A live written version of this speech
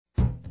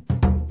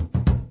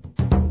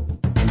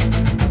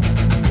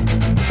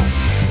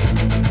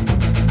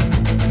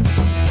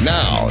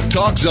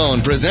Talk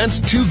Zone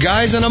presents Two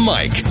Guys and a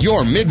Mic,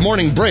 your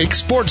mid-morning break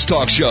sports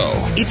talk show.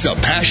 It's a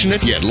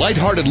passionate yet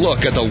lighthearted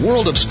look at the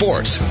world of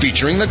sports,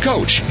 featuring the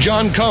coach,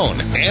 John Cohn,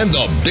 and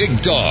the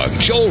Bigg Dogg,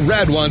 Joel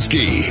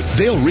Radwanski.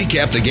 They'll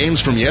recap the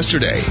games from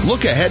yesterday,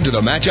 look ahead to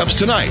the matchups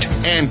tonight,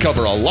 and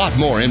cover a lot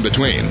more in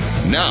between.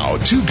 Now,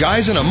 Two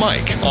Guys and a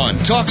Mic on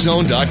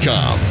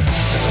TalkZone.com.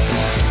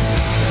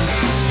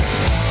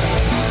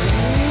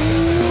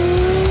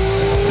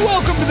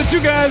 Welcome to the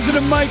Two Guys and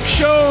a Mic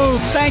show.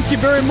 Thank you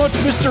very much,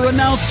 Mr.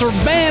 Announcer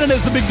Man. It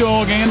is the Bigg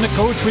Dogg and the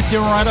coach with you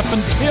right up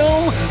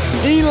until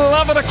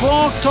 11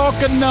 o'clock,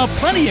 talking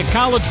plenty of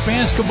college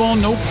basketball,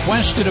 no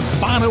question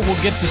about it.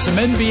 We'll get to some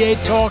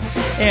NBA talk,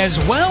 as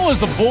well as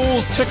the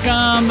Bulls took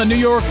on the New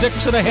York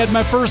Knicks, and I had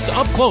my first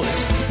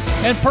up-close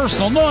and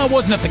personal. No, I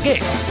wasn't at the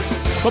game,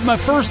 but my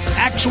first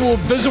actual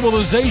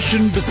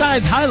visualization,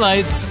 besides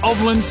highlights, of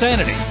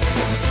Linsanity.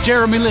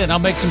 Jeremy Lin, I'll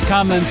make some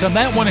comments on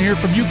that one. I hear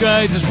from you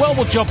guys as well.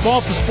 We'll jump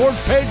off the sports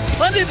page.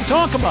 Plenty to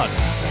talk about.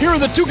 Here are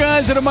the Two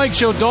Guys and a Mic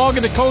show. Dog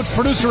and the coach,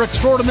 producer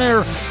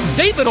extraordinaire,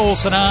 David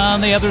Olson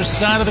on the other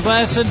side of the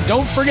glass. And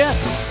don't forget,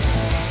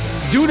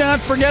 do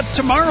not forget,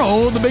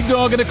 tomorrow, the Bigg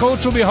Dogg and the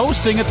coach will be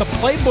hosting at the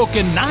Playbook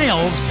in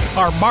Niles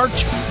our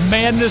March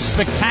Madness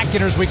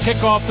Spectaculars. We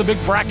kick off the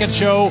big bracket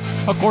show.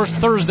 Of course,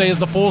 Thursday is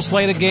the full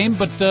slate of game,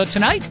 but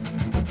tonight,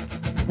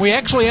 we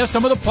actually have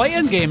some of the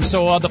play-in games,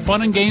 so the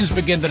fun and games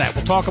begin tonight.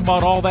 We'll talk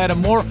about all that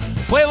and more.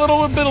 Play a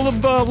little bit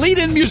of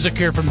lead-in music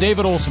here from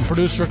David Olson,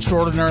 producer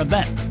extraordinaire, and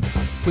then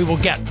we will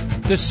get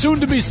this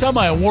soon-to-be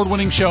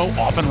semi-award-winning show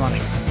off and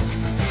running.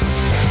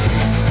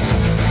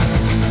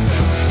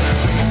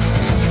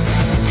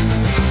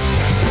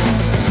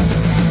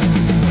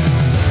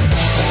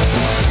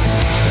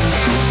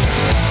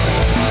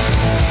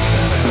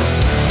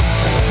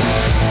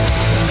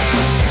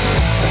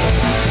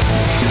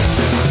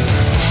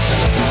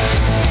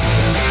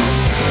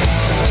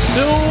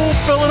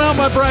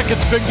 My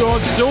brackets, Bigg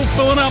Dogg, still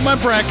filling out my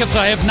brackets.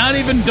 I have not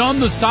even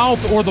done the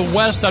South or the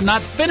West. I'm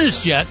not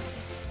finished yet.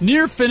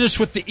 Near finished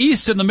with the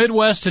East and the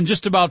Midwest, and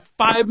just about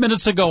 5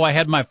 minutes ago I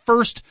had my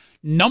first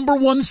number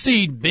one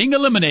seed being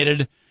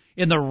eliminated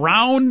in the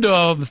round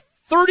of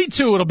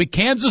 32. It'll be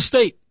Kansas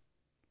State.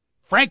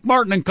 Frank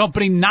Martin and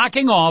company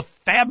knocking off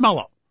Fab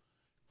Mello,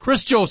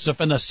 Chris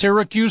Joseph, and the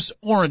Syracuse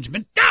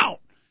Orangemen. Down!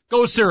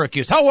 Go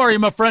Syracuse. How are you,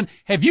 my friend?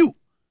 Have you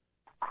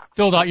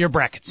filled out your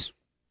brackets?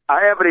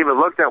 I haven't even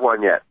looked at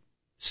one yet.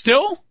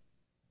 Still?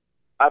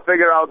 I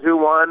figured I'll do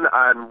one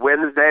on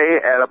Wednesday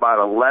at about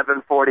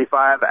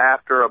 11:45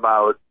 after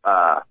about,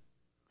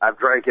 I've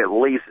drank at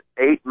least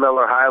 8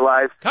 Miller High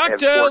Life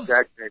Cocktails. and 4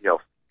 Jack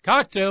Daniels.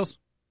 Cocktails.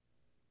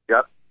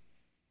 Yep.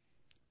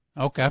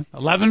 Okay.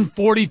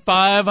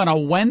 11:45 on a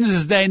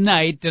Wednesday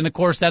night, and of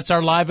course that's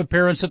our live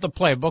appearance at the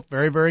Playbook.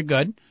 Very, very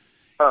good.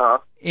 Uh-huh.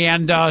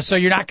 And so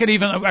you're not going to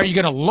even, are you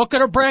going to look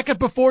at a bracket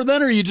before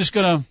then, or are you just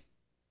going to?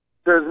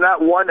 There's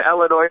not one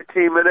Illinois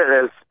team in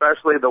it,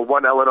 especially the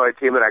one Illinois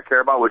team that I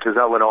care about, which is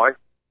Illinois.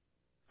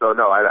 So,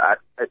 no, I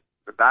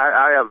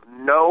have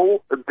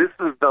no, this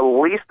is the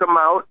least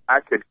amount I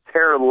could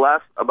care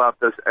less about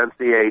this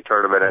NCAA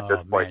tournament at this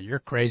point. Man, you're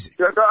crazy.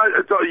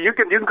 So you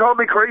can call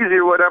me crazy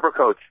or whatever,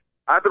 Coach.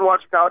 I've been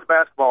watching college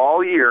basketball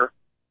all year.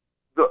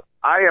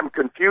 I am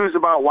confused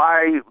about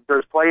why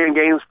there's playing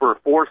games for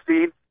 4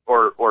 seeds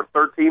or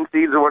 13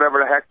 seeds or whatever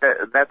the heck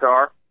that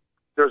are.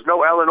 There's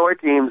no Illinois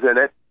teams in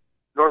it.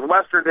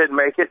 Northwestern didn't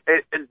make it.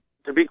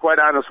 To be quite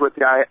honest with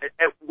you,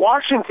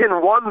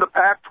 Washington won the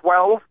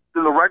Pac-12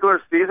 in the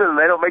regular season, and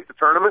they don't make the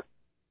tournament.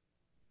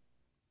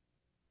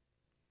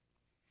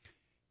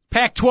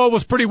 Pac-12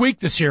 was pretty weak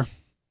this year.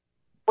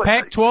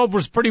 Pac-12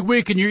 was pretty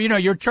weak, and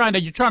you're trying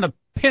to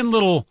pin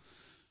little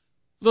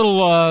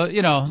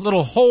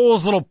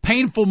holes, little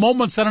painful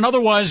moments on an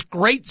otherwise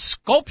great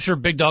sculpture,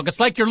 Bigg Dogg. It's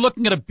like you're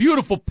looking at a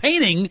beautiful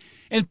painting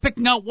and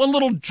picking out one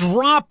little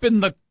drop in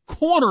the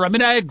corner. I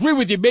mean, I agree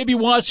with you. Maybe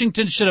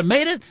Washington should have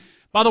made it.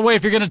 By the way,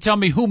 if you're going to tell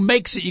me who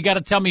makes it, you got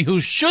to tell me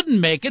who shouldn't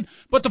make it.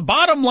 But the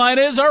bottom line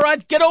is, all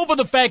right, get over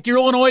the fact your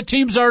Illinois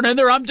teams aren't in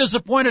there. I'm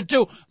disappointed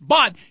too.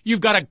 But you've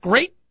got a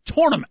great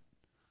tournament.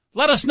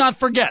 Let us not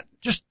forget,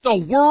 just the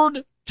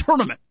word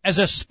tournament. As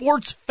a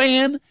sports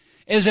fan,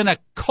 as in a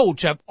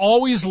coach, I've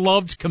always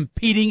loved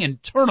competing in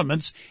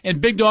tournaments. And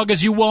Bigg Dogg,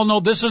 as you well know,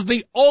 this is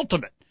the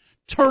ultimate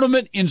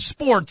tournament in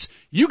sports.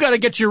 You got to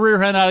get your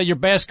rear end out of your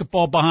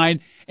basketball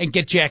behind and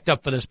get jacked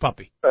up for this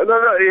puppy. No.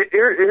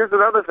 Here's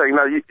another thing.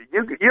 Now, you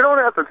don't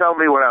have to tell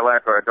me what I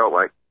like or I don't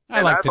like.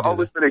 I've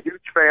always been a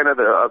huge fan of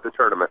the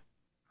tournament.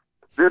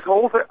 This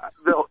whole thing,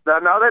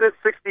 now that it's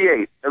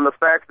 68, and the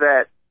fact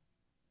that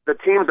the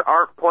teams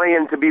aren't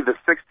playing to be the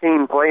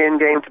 16 play-in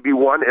game to be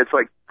won, it's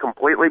like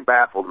completely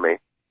baffled me.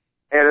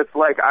 And it's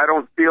like I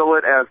don't feel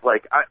it as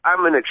like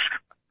I'm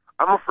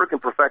a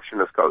freaking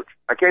perfectionist, Coach.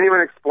 I can't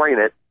even explain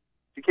it.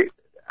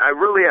 I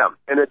really am,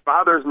 and it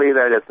bothers me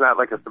that it's not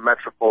like a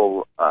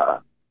symmetrical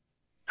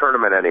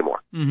tournament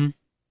anymore. Mm-hmm.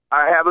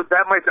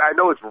 I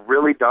know it's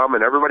really dumb,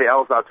 and everybody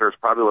else out there is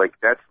probably like,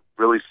 that's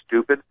really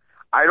stupid.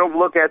 I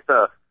look at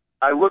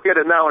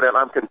it now, and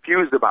I'm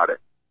confused about it.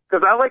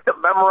 because I like to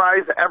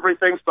memorize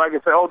everything so I can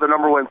say, oh, the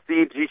number one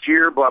seeds each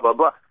year, blah, blah,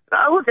 blah. And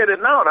I look at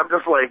it now, and I'm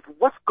just like,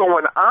 what's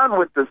going on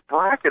with this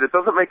bracket? It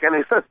doesn't make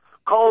any sense.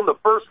 Calling the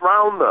first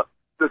round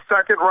the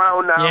second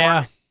round now.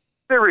 Yeah.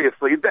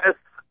 Seriously,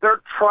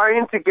 they're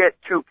trying to get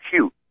too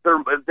cute.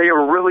 They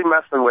are really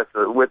messing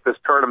with this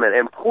tournament.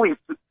 And please,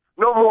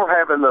 no more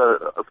having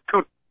the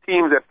two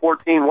teams at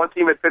 14, one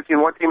team at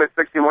 15, one team at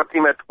 16, one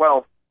team at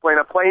 12 playing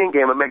a playing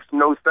game. It makes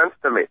no sense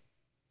to me.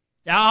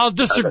 Yeah, I'll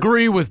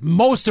disagree with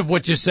most of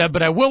what you said,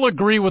 but I will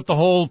agree with the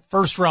whole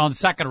first round,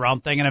 second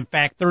round thing. And in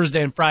fact,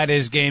 Thursday and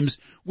Friday's games,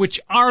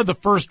 which are the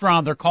first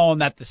round, they're calling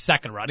that the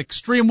second round.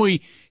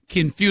 Extremely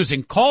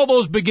confusing. Call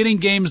those beginning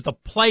games the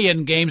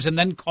play-in games, and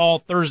then call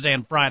Thursday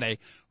and Friday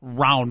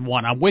round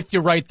one. I'm with you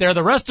right there.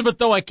 The rest of it,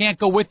 though, I can't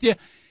go with you.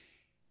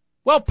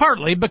 Well,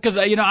 partly because,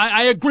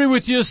 I agree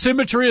with you.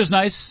 Symmetry is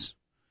nice.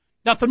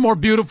 Nothing more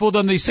beautiful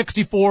than the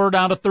 64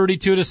 down to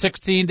 32 to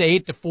 16 to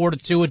 8 to 4 to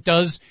 2. It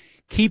does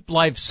keep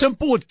life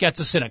simple. It gets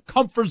us in a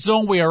comfort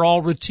zone. We are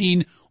all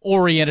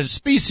routine-oriented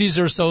species,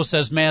 or so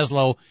says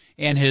Maslow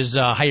and his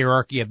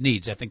hierarchy of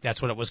needs. I think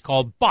that's what it was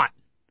called. But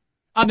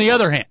on the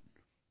other hand,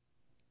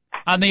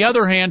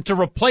 to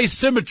replace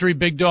symmetry,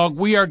 Big Dog,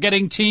 we are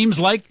getting teams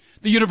like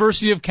the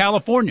University of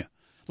California,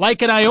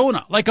 like an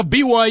Iona, like a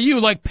BYU,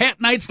 like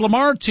Pat Knight's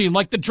Lamar team,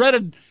 like the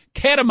dreaded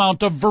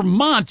Catamount of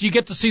Vermont. You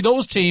get to see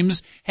those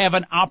teams have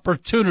an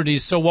opportunity.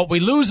 So what we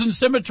lose in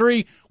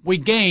symmetry, we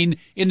gain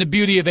in the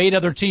beauty of 8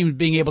 other teams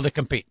being able to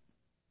compete.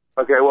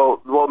 Okay,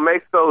 well, we'll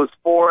make those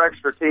 4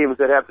 extra teams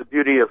that have the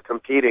beauty of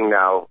competing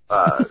now.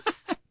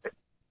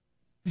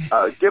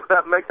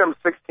 Make them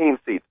 16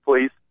 seats,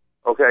 please.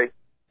 Okay,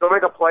 don't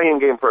make a playing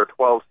game for a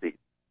 12 seat.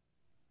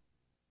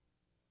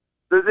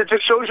 It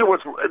just shows you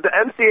the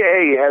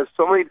NCAA has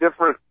so many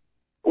different.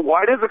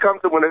 Why does it come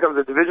to when it comes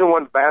to Division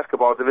I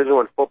basketball, Division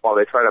I football,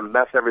 they try to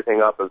mess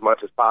everything up as much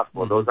as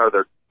possible? Mm-hmm. Those are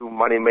their 2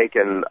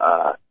 money-making,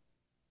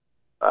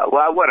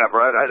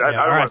 whatever.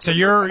 All right, so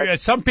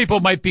some people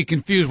might be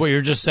confused what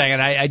you're just saying,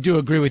 and I do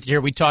agree with you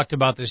here. We talked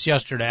about this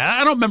yesterday.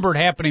 I don't remember it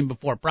happening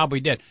before, probably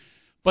did.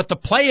 But the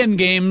play-in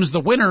games, the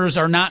winners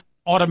are not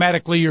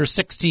automatically your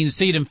 16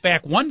 seed. In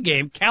fact, one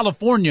game,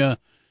 California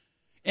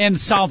and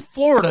South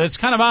Florida, it's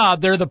kind of odd.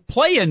 They're the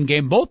play-in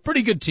game, both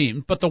pretty good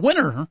teams, but the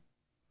winner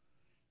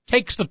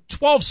takes the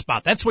 12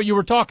 spot. That's what you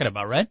were talking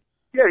about, right?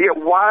 Yeah.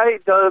 Why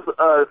does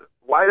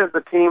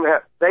the team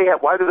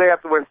why do they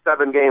have to win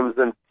 7 games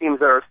and teams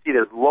that are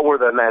seated lower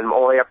than them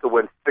only have to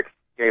win 6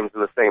 games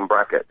in the same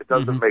bracket? It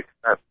doesn't make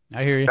sense.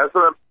 I hear you.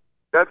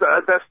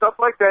 That stuff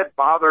like that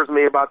bothers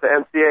me about the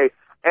NCAA,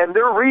 and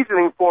their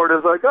reasoning for it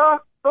is like,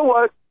 so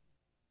what?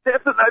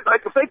 If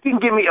they can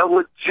give me a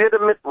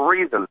legitimate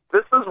reason,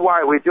 this is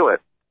why we do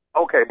it.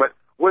 Okay, but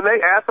when they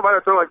ask about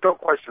it, they're like, don't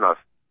question us.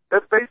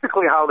 That's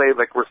basically how they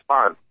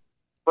respond.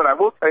 But I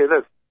will tell you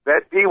this,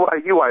 that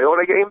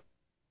BYU-Iona game,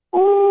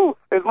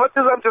 as much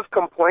as I'm just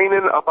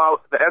complaining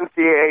about the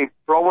NCAA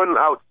throwing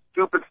out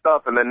stupid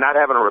stuff and then not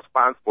having a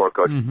response for it,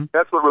 Coach,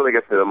 that's what really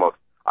gets me the most.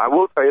 I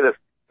will tell you this,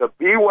 the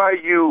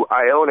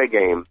BYU-Iona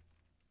game,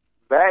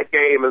 that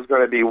game is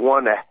going to be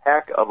one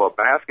heck of a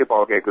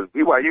basketball game because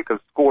BYU can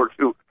score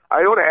too.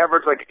 Iona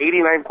averaged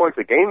 89 points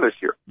a game this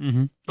year.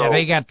 Mm-hmm. So, yeah,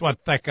 they got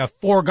a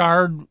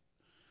 4-guard,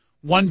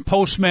 1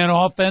 postman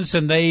offense,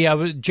 and they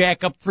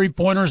jack up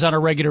 3-pointers on a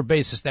regular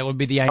basis. That would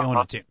be the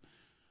Iona team.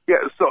 Yeah,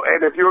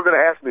 and if you were going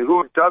to ask me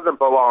who doesn't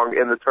belong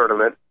in the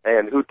tournament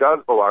and who does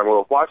belong,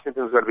 well, if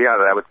Washington's going to be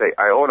out of it, I would say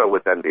Iona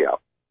would then be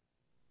out.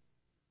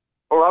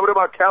 Or how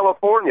about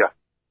California?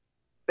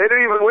 They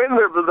didn't even win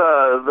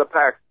the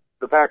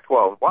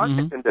Pac-12.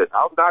 Washington did.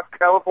 I'll knock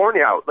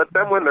California out. Let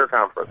them win their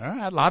conference. All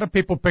right, a lot of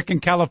people picking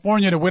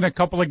California to win a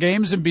couple of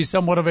games and be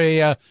somewhat of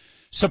a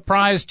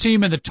surprise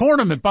team in the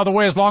tournament. By the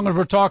way, as long as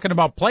we're talking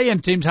about play-in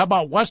teams, how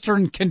about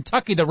Western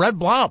Kentucky, the Red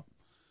Blob,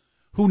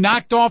 who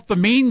knocked off the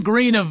mean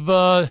green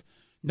of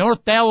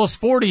North Dallas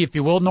 40, if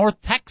you will, North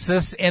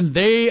Texas, and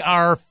they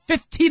are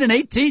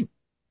 15-18.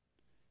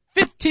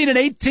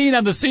 15-18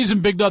 on the season,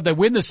 Big Dog. They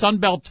win the Sun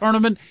Belt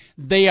tournament.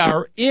 They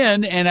are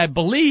in, and I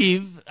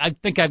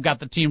think I've got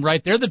the team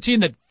right. They're the team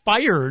that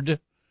fired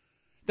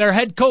their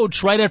head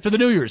coach right after the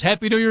New Year's.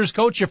 Happy New Year's,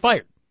 coach, you're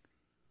fired.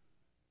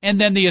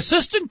 And then the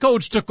assistant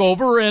coach took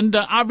over and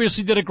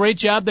obviously did a great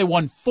job. They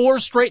won 4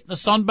 straight in the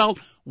Sun Belt.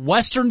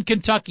 Western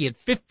Kentucky at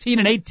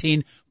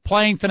 15-18,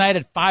 playing tonight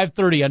at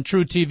 5:30 on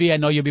Tru TV. I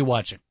know you'll be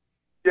watching.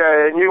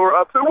 Yeah, and you were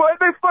upset. Why did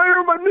they fire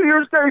him on New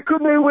Year's Day?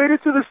 Couldn't they wait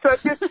to the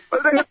second? Why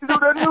did they have to do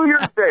that New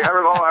Year's Day? I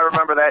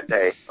remember that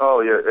day. Oh,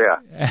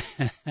 yeah.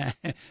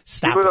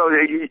 Stop. Even though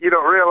you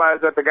don't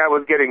realize that the guy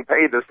was getting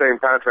paid the same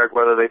contract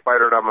whether they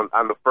fired him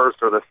on the first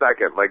or the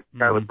second, like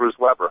kind of with Bruce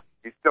Weber.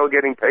 He's still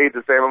getting paid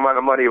the same amount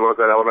of money he was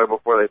at Illinois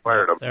before they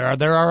fired him.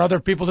 There are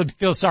other people to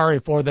feel sorry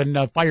for than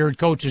fired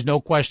coaches,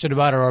 no question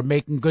about it, or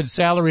making good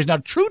salaries. Now,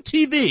 Tru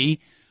TV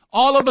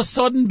all of a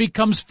sudden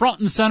becomes front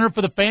and center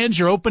for the fans.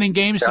 Your opening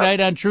games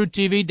tonight on Tru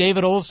TV,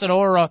 David Olson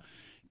or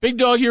Big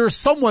Dog, you're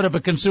somewhat of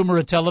a consumer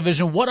of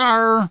television. What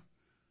are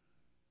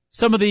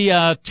some of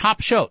the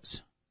top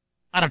shows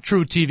out of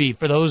Tru TV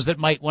for those that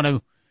might want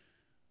to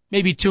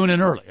maybe tune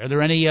in early? Are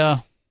there any?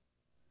 There's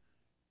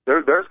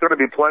going to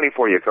be plenty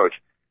for you, Coach.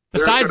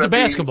 Besides the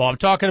basketball, I'm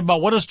talking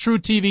about what is Tru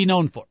TV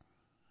known for?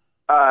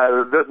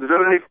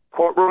 There's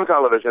courtroom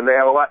television. They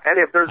have a lot, and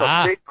if there's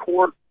a big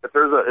court, if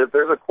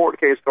there's a court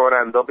case going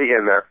on, they'll be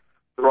in there.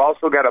 They've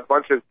also got a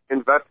bunch of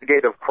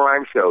investigative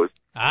crime shows,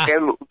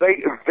 and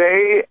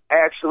they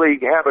actually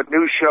have a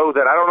new show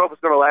that I don't know if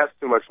it's going to last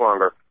too much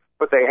longer,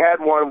 but they had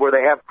one where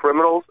they have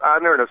criminals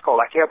on there, and it's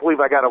called "I Can't Believe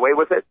I Got Away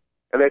with It,"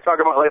 and they talk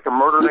about like the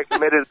murder they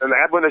committed, and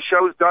when the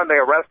show's done, they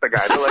arrest the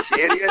guy. They're like, "You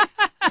idiot."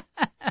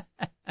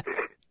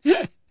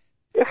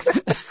 You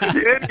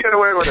didn't get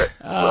away with it.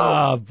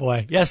 Oh,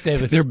 boy. Yes,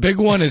 David. Their big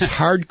one is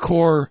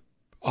Hardcore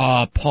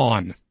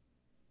Pawn.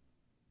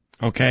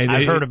 Okay.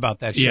 I've heard about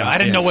that show. Yeah, I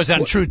didn't know it was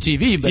on Tru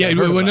TV, but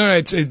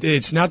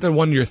it's not the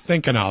one you're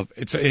thinking of.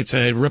 It's a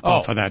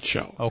ripoff of that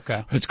show.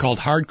 Okay. It's called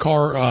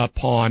Hardcore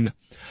Pawn.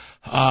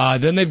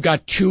 Then they've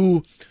got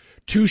two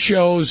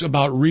shows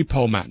about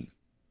repo men.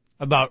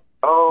 About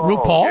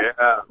RuPaul? Yeah.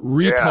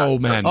 Repo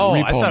men. Oh,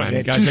 repo I thought men. they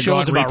had Guys two that go out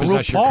shows and about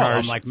repossess your RuPaul.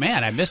 cars. I'm like,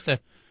 man, I missed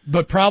it.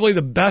 But probably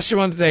the best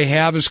one that they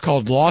have is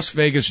called Las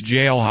Vegas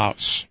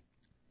Jailhouse.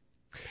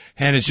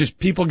 And it's just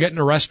people getting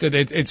arrested.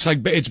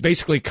 It's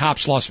basically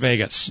Cops Las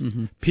Vegas.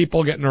 Mm-hmm.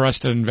 People getting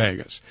arrested in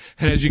Vegas.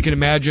 And as you can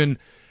imagine,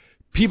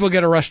 people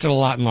get arrested a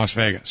lot in Las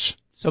Vegas.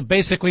 So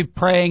basically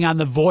preying on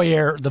the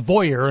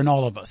voyeur in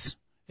all of us.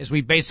 Is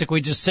we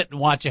basically just sit and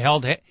watch a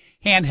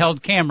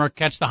handheld camera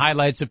catch the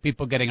highlights of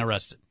people getting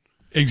arrested.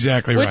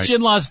 Exactly right. Which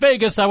in Las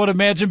Vegas, I would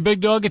imagine,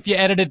 Bigg Dogg, if you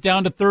edit it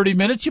down to 30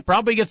 minutes, you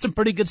probably get some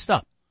pretty good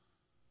stuff.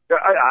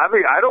 I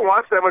mean, I don't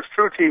watch that much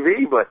Tru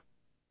TV, but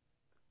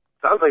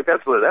sounds like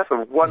that's a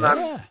one.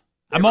 Yeah.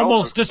 I'm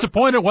almost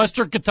disappointed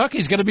Western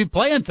Kentucky's going to be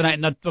playing tonight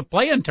in the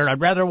play-in turn.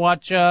 I'd rather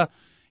watch,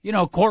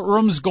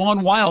 courtrooms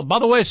going wild. By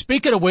the way,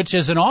 speaking of which,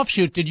 as an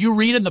offshoot, did you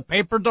read in the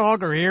paper,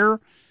 Dog, or hear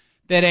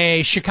that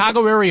a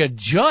Chicago area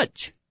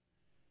judge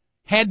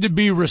had to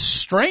be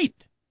restrained?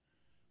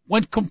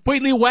 Went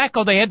completely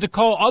wacko. They had to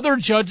call other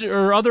judge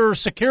or other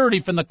security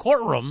from the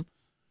courtroom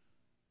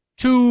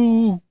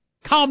to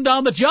calm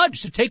down the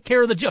judge, to take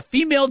care of the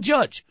female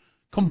judge.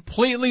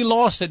 Completely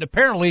lost it.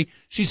 Apparently,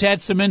 she's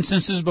had some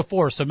instances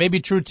before, so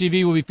maybe Tru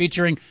TV will be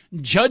featuring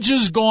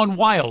judges gone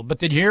wild. But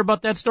did you hear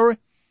about that story?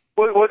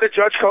 Was it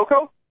Judge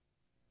Coco?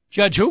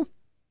 Judge who?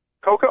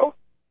 Coco?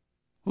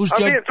 Who's I'm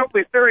judge? being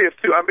totally serious,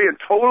 too. I'm being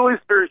totally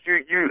serious.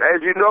 You,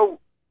 as you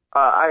know,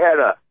 I had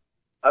a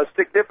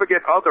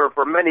significant other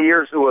for many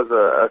years who was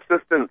an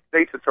assistant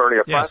state's attorney,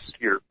 a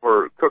prosecutor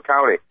for Cook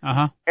County.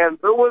 Uh-huh. And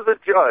there was a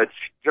judge,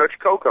 Judge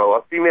Coco,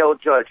 a female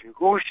judge,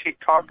 who she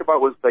talked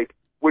about would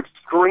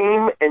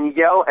scream and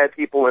yell at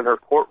people in her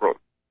courtroom.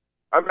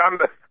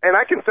 And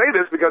I can say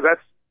this because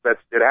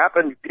it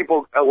happened.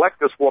 People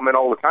elect this woman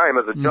all the time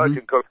as a judge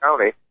in Cook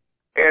County.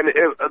 And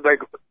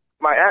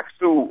my ex,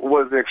 who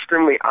was an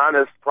extremely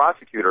honest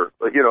prosecutor,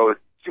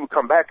 she would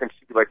come back and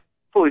she'd be like,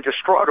 fully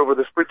distraught over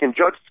this freaking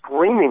judge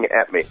screaming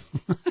at me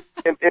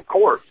in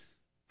court.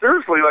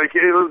 Seriously,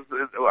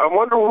 I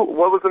wonder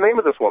what was the name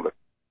of this woman.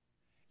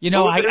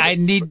 I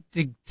need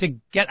to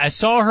get, I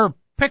saw her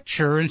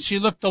picture and she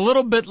looked a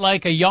little bit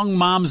like a young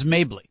Mom's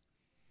Mabley.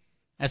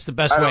 That's the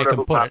best way I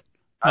can put it.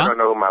 I don't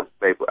know who Mom's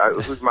Mabley.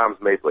 Who's Mom's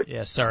Mabley?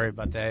 Yeah, sorry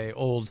about that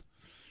old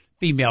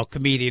female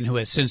comedian who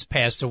has since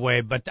passed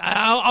away, but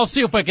I'll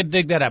see if I can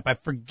dig that up. I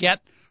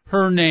forget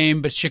her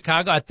name, but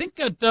Chicago, I think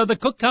at the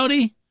Cook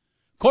County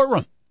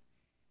courtroom.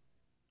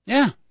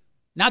 Yeah.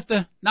 Not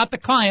the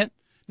client,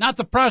 not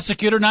the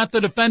prosecutor, not the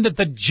defendant,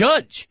 the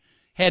judge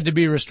had to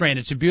be restrained.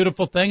 It's a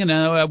beautiful thing,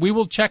 and we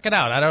will check it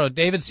out. I don't know,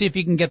 David, see if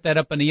you can get that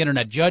up on the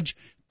internet. Judge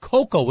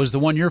Coco was the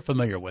one you're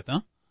familiar with,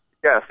 huh?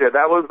 Yes, yeah,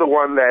 that was the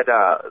one that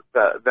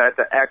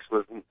the ex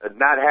was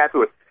not happy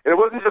with. And it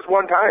wasn't just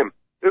one time.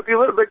 If you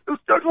look, this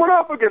judge went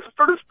off against,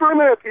 started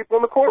screaming at people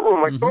in the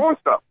courtroom, throwing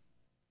stuff.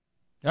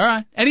 All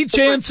right. Any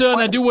chance, and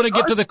I do want to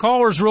get to the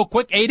callers real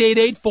quick,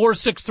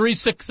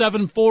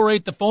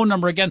 888-463-6748, the phone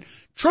number again,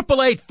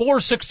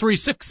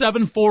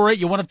 888-463-6748.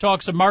 You want to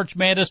talk some March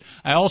Madness.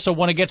 I also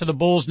want to get to the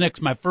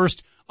Bulls-Knicks. My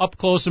first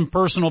up-close and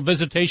personal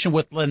visitation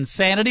with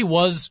Linsanity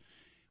was,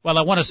 well,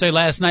 I want to say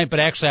last night, but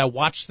actually I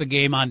watched the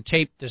game on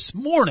tape this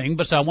morning,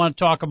 so I want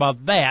to talk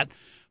about that.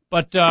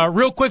 But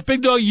real quick,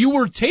 Bigg Dogg, you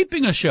were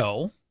taping a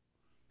show,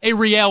 a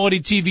reality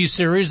TV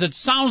series that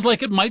sounds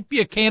like it might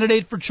be a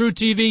candidate for Tru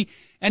TV.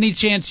 Any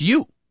chance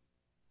you,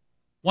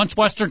 once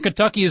Western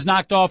Kentucky is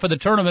knocked off of the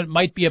tournament,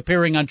 might be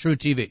appearing on Tru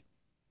TV?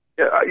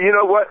 Yeah, you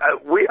know what?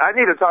 I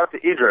need to talk to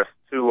Idris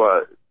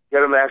to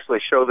get him to actually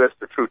show this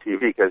to Tru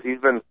TV because he's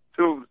been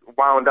too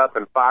wound up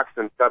in Fox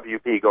and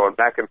WP, going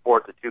back and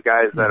forth to two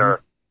guys that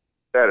are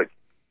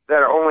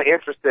only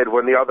interested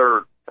when the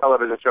other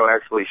television show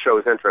actually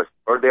shows interest,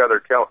 or the other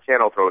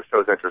channel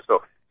shows interest.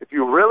 So if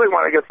you really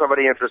want to get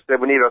somebody interested,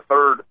 we need a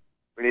third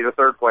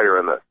player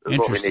in this. Is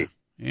what we need.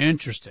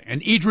 Interesting.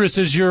 And Idris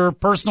is your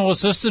personal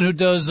assistant who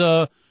does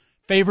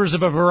favors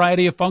of a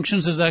variety of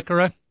functions. Is that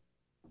correct?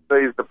 So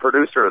he's the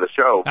producer of the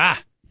show.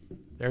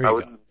 There you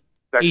go.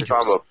 Actually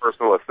call him a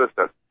personal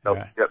assistant. So,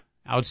 right. Yep.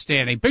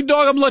 Outstanding. Big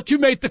Dog, I'm going to let you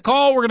make the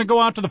call. We're going to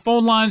go out to the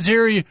phone lines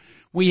here.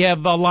 We have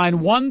line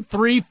 1,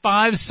 3,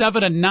 5,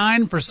 7, and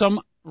 9. For some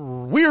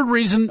weird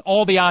reason,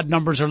 all the odd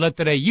numbers are lit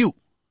today. You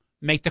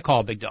make the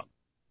call, Big Dog.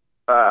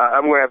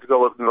 I'm going to have to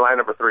go with line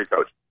number 3,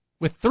 Coach.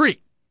 With 3?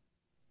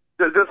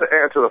 Just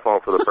answer the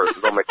phone for the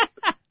person. Don't make it.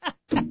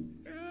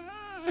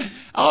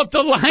 Out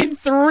to line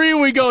 3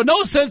 we go.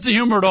 No sense of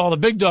humor at all. The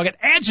Big Dog, an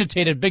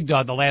agitated Big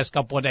Dog the last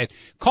couple of days.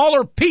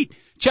 Caller Pete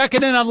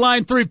checking in on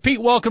line 3.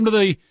 Pete, welcome to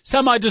the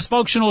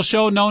semi-dysfunctional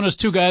show known as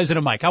Two Guys and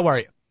a Mic. How are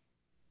you?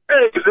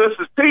 Hey, this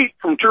is Pete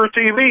from Tru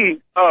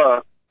TV.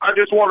 I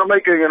just want to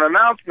make an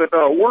announcement.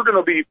 We're going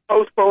to be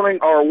postponing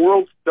our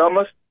World's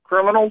Dumbest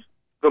Criminals,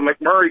 the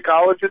McMurray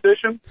College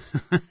edition.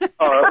 We're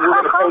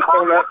going to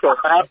postpone that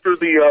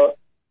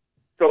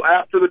till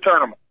after the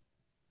tournament.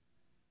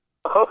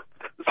 Oh,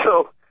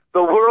 so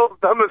the World's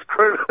Dumbest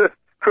Criminals,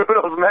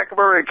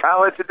 McMurray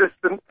College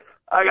edition.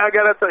 I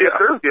got to tell you,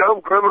 there's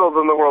dumb criminals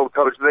in the world,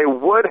 Coach. They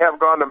would have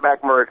gone to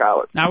McMurray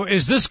College. Now,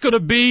 is this going to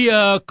be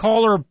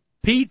caller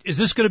Pete? Is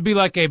this going to be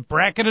like a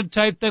bracketed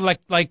type thing,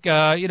 like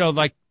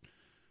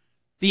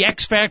the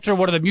X Factor,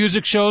 one of the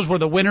music shows where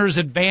the winners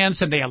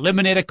advance and they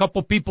eliminate a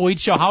couple people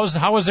each show? How is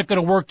it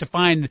going to work to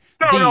find?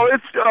 No,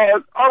 it's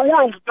our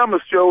World's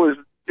Dumbest show is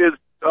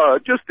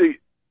just the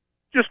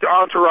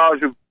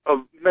entourage of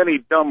many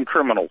dumb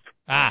criminals.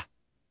 Ah,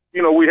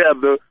 we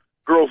have the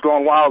Girls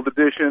Gone Wild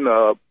edition,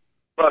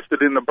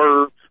 Busted in the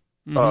Burbs,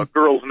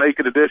 Girls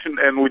Naked edition,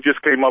 and we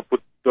just came up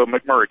with the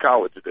McMurray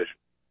College edition.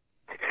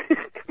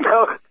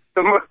 No,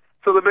 so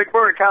the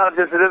McMurray College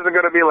edition isn't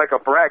going to be like a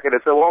bracket.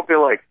 It won't be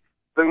like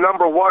the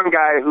number 1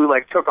 guy who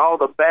took all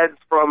the beds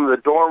from the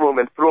dorm room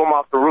and threw them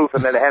off the roof,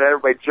 and then had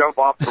everybody jump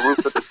off the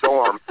roof of the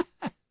dorm.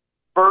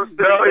 First,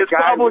 it's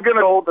probably going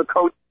to hold the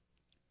coach.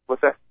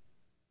 What's that?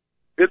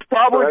 It's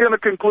probably going to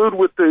conclude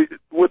with the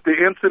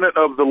incident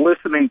of the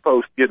listening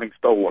post getting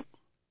stolen.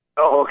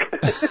 Oh,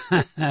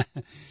 okay.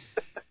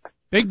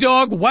 Big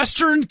Dog,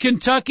 Western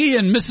Kentucky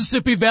and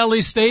Mississippi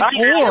Valley State,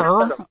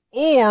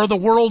 or the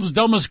World's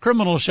Dumbest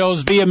Criminal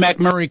shows via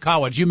McMurray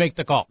College. You make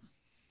the call.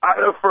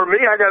 For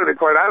me, I got to be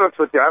quite honest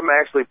with you. I'm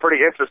actually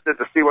pretty interested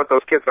to see what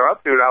those kids are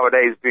up to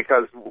nowadays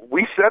because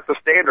we set the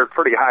standard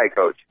pretty high,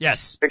 Coach.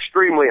 Yes.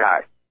 Extremely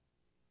high.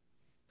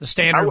 The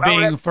standard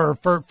being for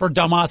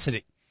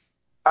dumbosity.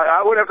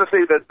 I would have to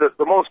say that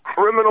the most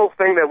criminal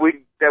thing that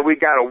we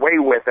got away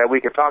with that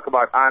we could talk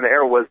about on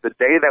air was the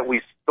day that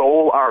we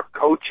stole our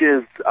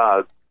coach's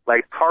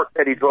cart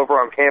that he drove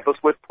around campus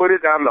with, put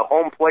it on the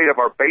home plate of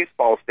our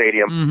baseball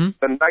stadium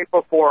the night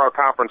before our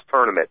conference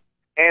tournament.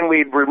 And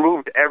we'd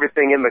removed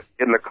everything in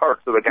the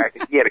cart so the guy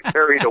he had it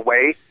carried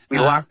away. We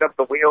locked up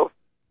the wheels.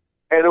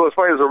 And it was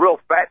funny, a real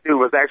fat dude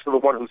was actually the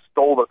one who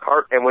stole the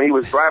cart, and when he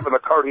was driving the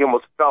cart, he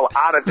almost fell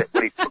out of it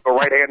when he took a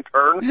right-hand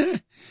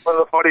turn. One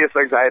of the funniest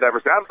things I had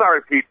ever seen. I'm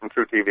sorry, Pete from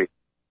Tru TV.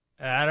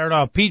 I don't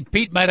know.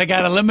 Pete might have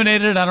got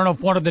eliminated. I don't know if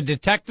one of the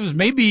detectives,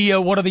 maybe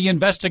one of the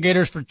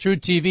investigators for Tru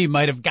TV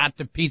might have got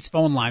to Pete's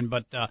phone line,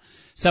 but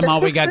somehow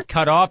we got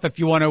cut off. If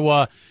you want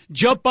to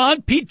jump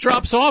on, Pete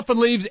drops off and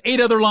leaves 8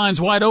 other lines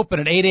wide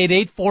open at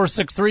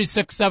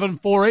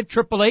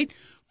 888-463-6748,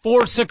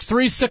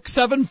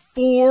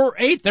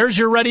 888-463-6748. There's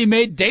your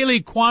ready-made daily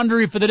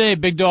quandary for the day,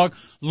 Big Dog.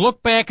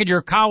 Look back at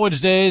your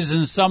college days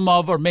and some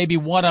of, or maybe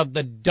one of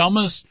the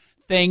dumbest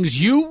things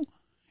you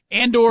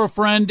and or a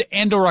friend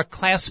and or a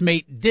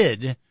classmate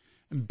did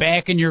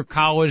back in your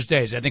college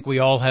days. I think we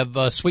all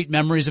have sweet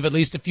memories of at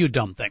least a few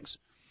dumb things.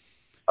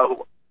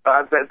 Oh,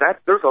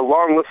 there's a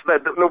long list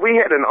of that. We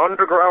had an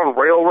underground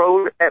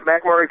railroad at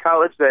McMurray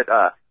College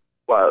that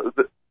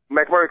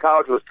McMurray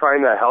College was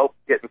trying to help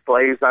getting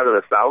slaves out of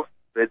the South.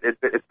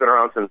 It's been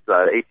around since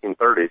the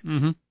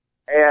 1830s.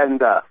 And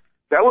that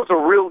was a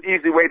real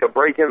easy way to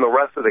break in the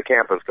rest of the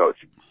campus, Coach.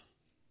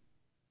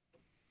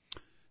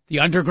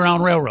 The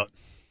Underground Railroad.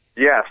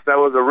 Yes, that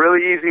was a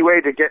really easy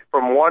way to get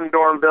from one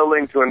dorm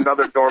building to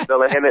another dorm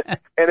building, and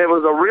it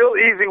was a real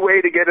easy way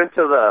to get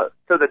into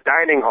the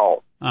dining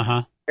hall.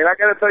 And I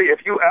got to tell you,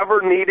 if you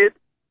ever needed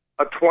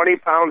a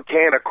 20-pound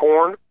can of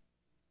corn,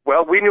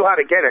 well, we knew how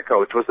to get it,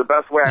 Coach. Was the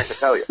best way I could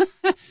tell you.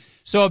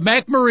 So at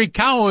McMurray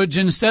College,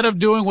 instead of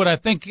doing what I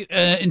think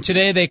in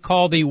today they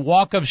call the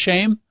walk of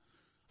shame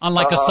on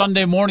a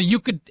Sunday morning, you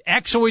could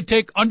actually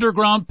take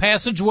underground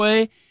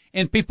passageway,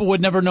 and people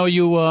would never know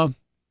you.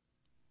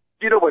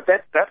 You know what?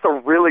 That's a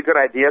really good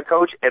idea,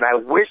 Coach, and I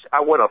wish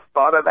I would have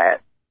thought of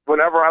that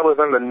whenever I was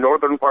in the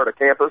northern part of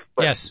campus.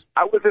 But yes.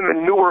 I was in the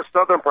newer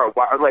southern part,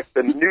 like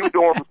the new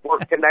dorms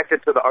weren't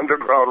connected to the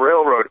Underground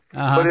Railroad.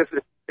 But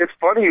it's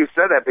funny you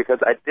said that because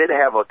I did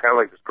have a kind of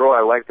like this girl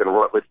I liked in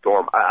Rutledge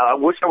dorm. I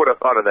wish I would have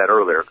thought of that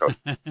earlier, Coach.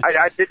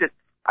 I did it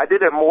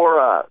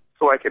more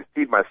so I could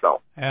feed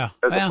myself. Yeah.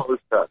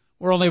 Opposed to.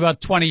 We're only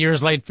about 20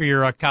 years late for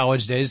your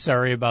college days.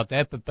 Sorry about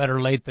that, but better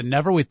late than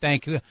never. We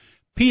thank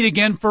Pete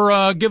again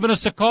for giving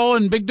us a call.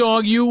 And Big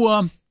Dog,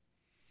 you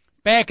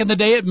back in the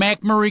day at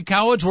McMurray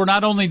College were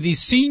not only the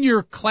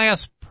senior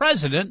class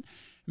president,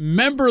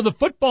 member of the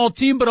football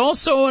team, but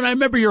also, and I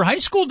remember your high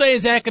school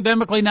days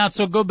academically not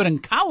so good, but in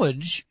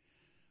college,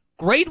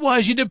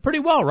 grade-wise, you did pretty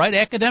well, right?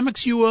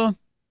 Academics, you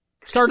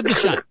started to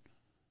shine.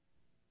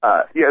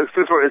 Yeah,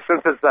 since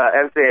it's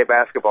NCAA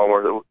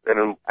basketball,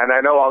 and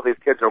I know all these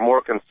kids are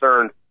more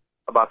concerned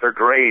about their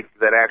grades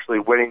than actually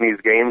winning these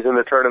games in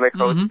the tournament.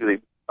 Coach,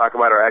 they talk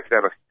about our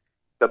academics.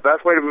 The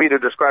best way for me to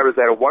describe it is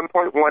that a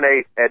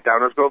 1.18 at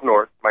Downers Grove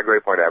North, my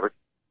grade point average,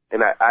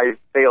 and I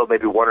failed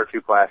maybe one or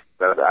two classes.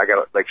 I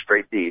got like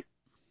straight D's.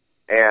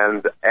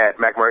 And at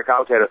McMurray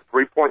College, I had a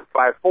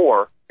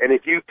 3.54, and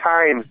if you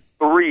times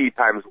 3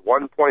 times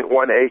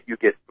 1.18, you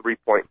get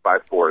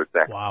 3.54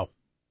 exactly. Wow.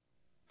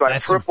 So I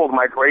tripled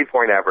my grade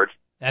point average.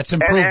 That's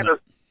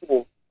improvement.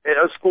 And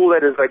a school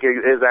that is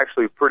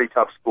actually a pretty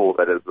tough school.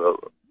 That is,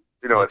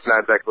 it's not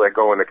exactly like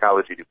going to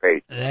college you do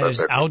pay. That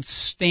is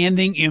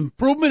outstanding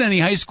improvement. Any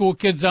high school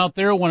kids out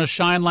there want to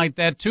shine like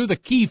that too? The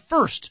key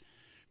first,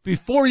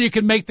 before you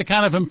can make the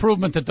kind of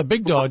improvement that the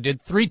Bigg Dogg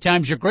did, 3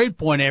 times your grade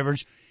point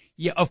average,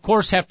 you of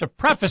course have to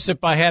preface it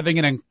by having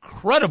an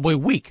incredibly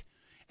weak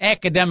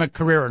academic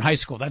career in high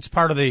school. That's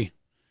part of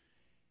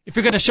if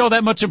you're going to show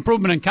that much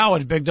improvement in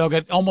college, Bigg Dogg,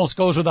 it almost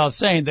goes without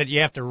saying that you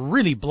have to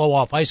really blow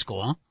off high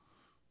school, huh?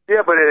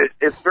 Yeah, but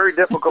it's very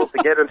difficult to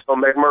get into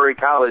McMurray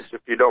College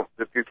if you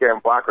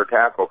can't block or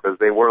tackle, because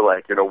they were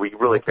like, we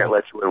really can't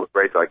let you in with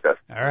grades like this.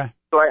 All right.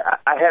 So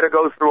I had to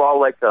go through all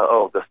like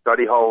the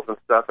study halls and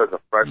stuff as a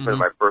freshman.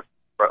 My first,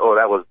 that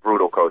was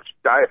brutal, Coach.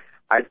 I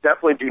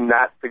definitely do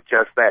not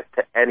suggest that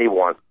to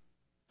anyone.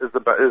 Is the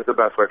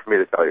best way for me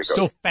to tell you.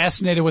 Still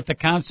fascinated with the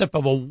concept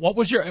of what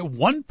was your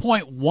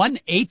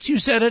 1.18 you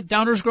said at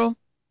Downers Grove?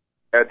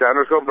 At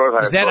Downers Grove North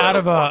High. Is that out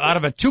of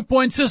a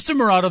 2-point system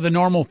or out of the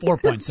normal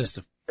 4-point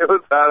system? It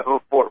was out of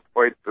a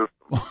 4-point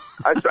system.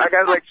 I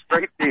got like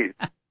straight D's.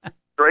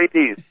 Straight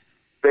D's.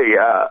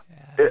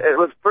 It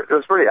was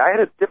pretty. I had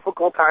a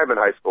difficult time in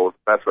high school.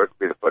 That's the best way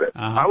for me to put it.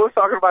 I was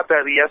talking about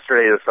that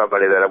yesterday to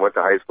somebody that I went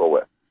to high school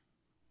with.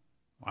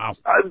 Wow.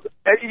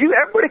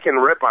 Everybody can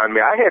rip on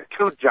me. I had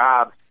 2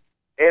 jobs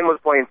and was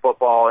playing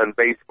football and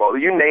baseball.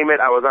 You name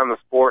it, I was on the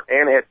sport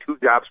and had 2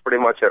 jobs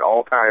pretty much at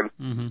all times.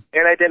 And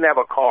I didn't have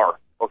a car.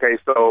 Okay,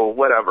 so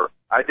whatever.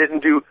 I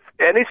didn't do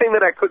anything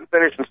that I couldn't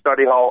finish in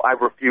study hall. I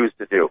refused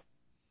to do.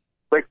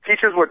 Like,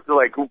 teachers would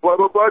like, blah,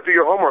 blah, blah, do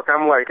your homework.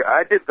 I'm like,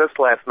 I did this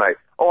last night.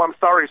 Oh, I'm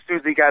sorry,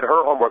 Susie got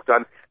her homework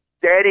done.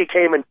 Daddy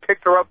came and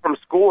picked her up from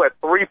school at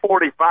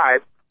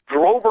 3:45,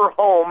 drove her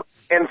home,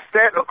 and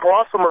sat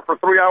across from her for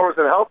 3 hours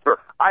and helped her.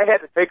 I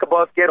had to take a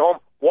bus, get home,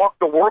 walk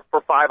to work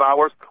for 5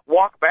 hours,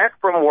 walk back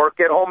from work,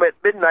 get home at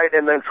midnight,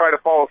 and then try to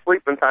fall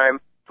asleep in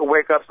time to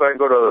wake up so I can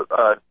go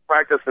to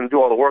practice and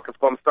do all the work. And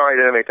so I'm sorry I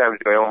didn't have any time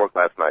to do my homework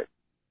last night.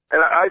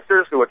 And I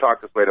seriously would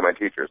talk this way to my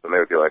teachers, and they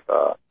would be like,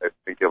 I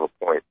think you have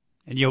a point.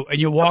 And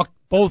you walk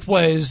both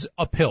ways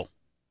uphill,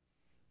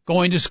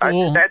 going to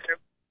school.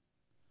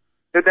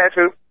 Did that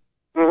too.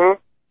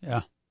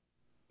 Yeah.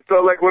 So,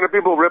 like, when the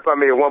people rip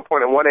on me at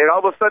 1.18, all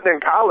of a sudden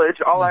in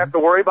college, all I have to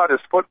worry about is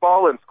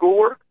football and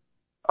schoolwork.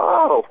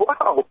 Oh,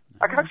 wow.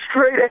 I got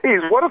straight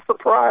A's. What a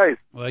surprise.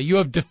 Well, you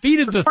have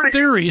defeated the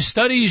theory.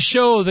 Studies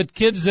show that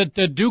kids that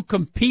do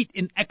compete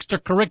in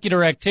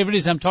extracurricular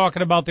activities, I'm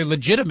talking about the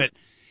legitimate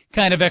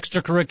kind of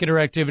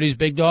extracurricular activities,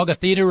 Bigg Dogg, a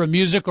theater, a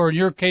music, or in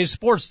your case,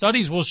 sports,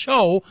 studies will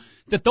show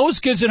that those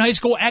kids in high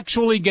school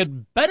actually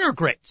get better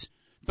grades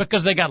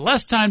because they got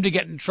less time to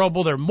get in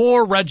trouble. They're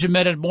more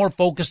regimented, more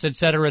focused, et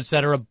cetera, et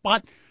cetera.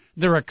 But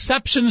there are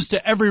exceptions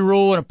to every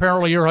rule, and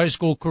apparently your high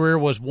school career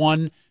was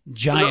one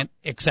giant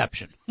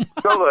exception. No,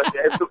 look,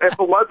 if it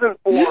wasn't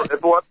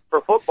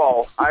for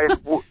football, I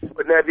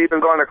wouldn't have even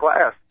gone to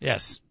class.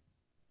 Yes.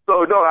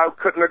 So, no, I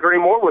couldn't agree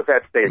more with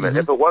that statement.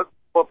 If it wasn't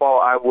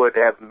football, I would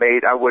have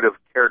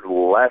cared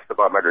less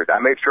about my grades. I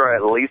made sure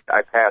at least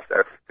I passed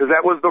there, because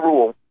that was the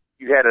rule.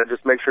 You had to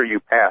just make sure you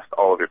passed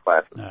all of your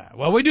classes.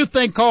 Well, we do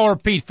thank caller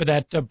Pete for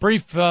that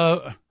brief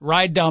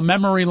ride down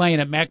memory lane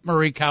at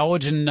McMurray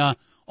College and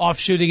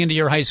off-shooting into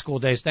your high school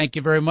days. Thank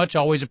you very much.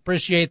 Always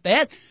appreciate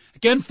that.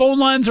 Again, phone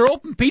lines are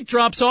open. Pete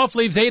drops off,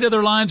 leaves 8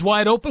 other lines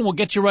wide open. We'll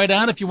get you right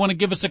on if you want to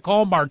give us a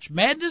call. March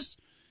Madness,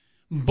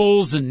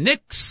 Bulls and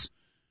Knicks,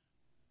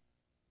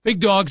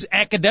 Bigg Dogg's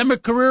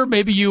academic career.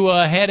 Maybe you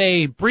had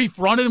a brief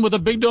run-in with a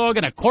Bigg Dogg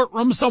in a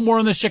courtroom somewhere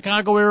in the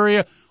Chicago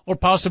area, or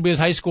possibly his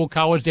high school,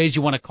 college days.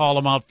 You want to call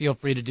him out, feel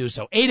free to do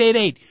so.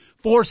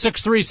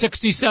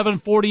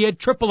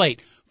 888-463-6748,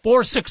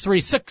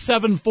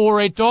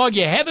 888-463-6748. Dog,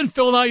 you haven't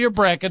filled out your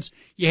brackets.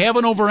 You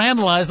haven't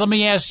overanalyzed. Let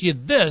me ask you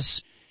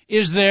this.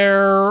 Is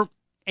there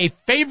a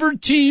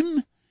favored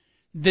team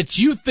that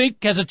you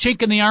think has a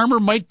chink in the armor,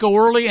 might go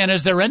early? And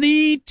is there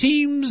any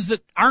teams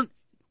that aren't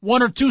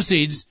 1 or 2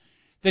 seeds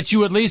that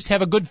you at least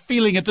have a good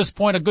feeling at this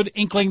point, a good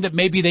inkling that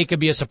maybe they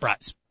could be a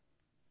surprise?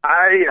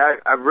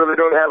 I really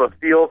don't have a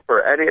feel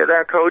for any of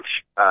that, Coach.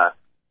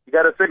 You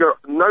got to figure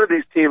none of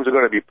these teams are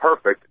going to be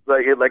perfect.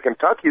 Like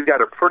Kentucky's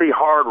got a pretty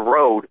hard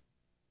road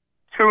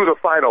to the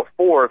Final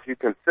Four if you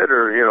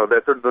consider,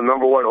 that they're the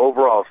number 1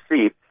 overall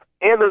seed.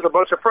 And there's a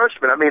bunch of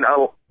freshmen. I mean,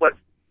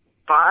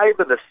 5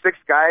 of the 6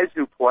 guys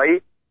who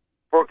play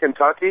for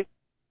Kentucky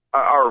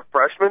are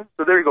freshmen.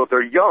 So there you go.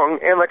 They're young.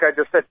 And like I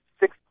just said,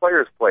 6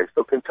 players play.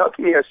 So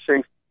Kentucky has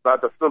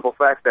about the simple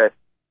fact that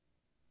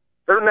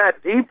they're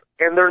not deep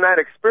and they're not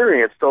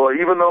experienced. So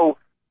even though,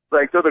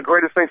 like, they're the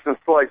greatest thing since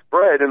sliced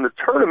bread, in the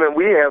tournament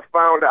we have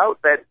found out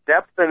that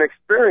depth and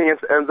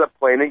experience ends up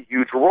playing a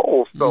huge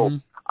role. So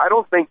I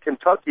don't think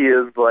Kentucky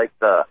is like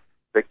the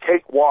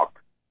cakewalk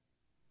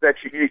that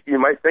you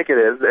might think it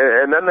is.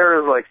 And then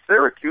there's like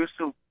Syracuse,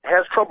 who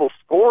has trouble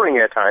scoring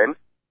at times.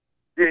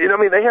 You know what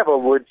I mean? They have a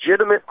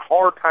legitimate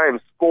hard time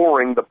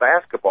scoring the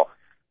basketball.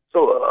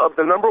 So of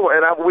the number one,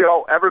 and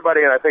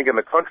everybody I think in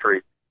the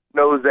country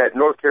knows that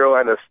North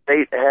Carolina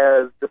State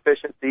has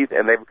deficiencies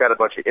and they've got a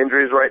bunch of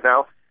injuries right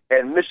now.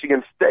 And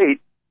Michigan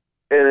State,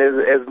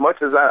 and as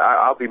much as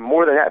I'll be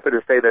more than happy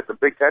to say that the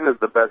Big Ten is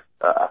the best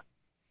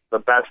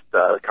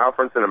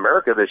conference in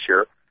America this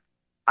year,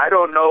 I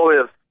don't know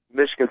if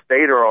Michigan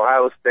State or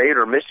Ohio State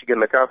or Michigan,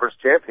 the conference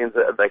champions,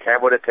 like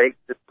have what it takes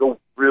to go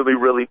really,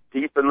 really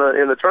deep in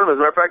the tournament. As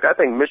a matter of fact, I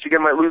think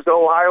Michigan might lose to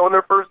Ohio in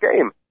their first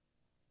game.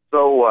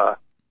 So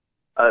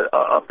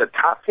of the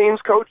top teams,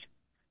 Coach,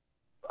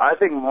 I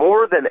think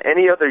more than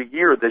any other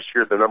year this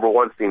year, the number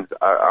one teams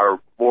are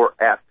more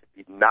apt to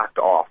be knocked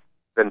off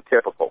than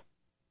typical.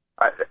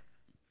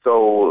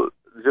 So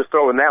just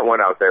throwing that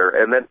one out there.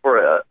 And then for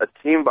a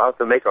team about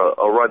to make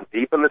a run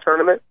deep in the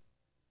tournament,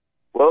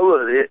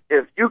 well,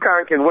 if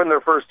UConn can win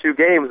their first two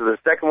games, the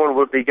second one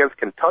would be against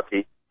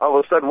Kentucky. All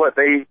of a sudden,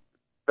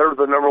 they're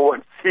the number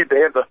one seed.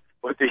 They have the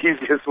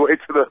easiest way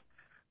to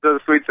the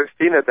Sweet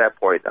 16 at that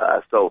point.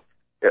 So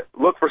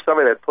look for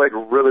somebody that played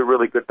really,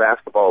 really good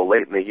basketball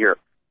late in the year.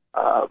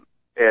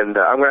 And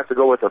I'm going to have to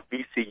go with a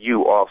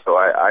VCU also.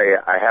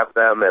 I have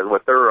them as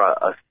what they're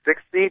a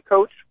 6 seed,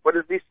 Coach. What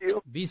is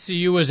VCU?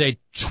 VCU is a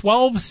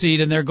 12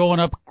 seed, and they're going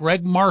up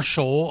Greg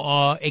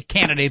Marshall, a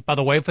candidate, by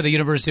the way, for the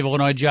University of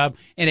Illinois job,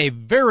 and a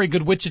very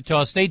good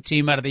Wichita State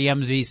team out of the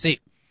MVC.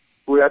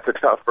 Well, that's a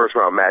tough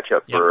first-round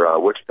matchup for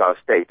Wichita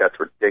State. That's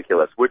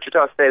ridiculous.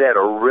 Wichita State had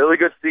a really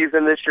good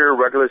season this year,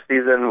 regular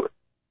season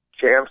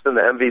champs in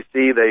the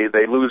MVC.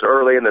 They lose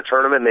early in the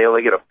tournament, and they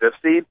only get a 5th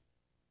seed.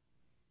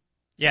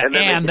 Yeah,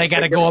 and they got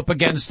to go up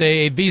against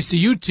a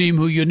VCU team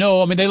who,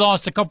 they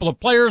lost a couple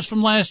of players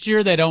from last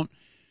year. They don't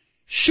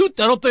shoot.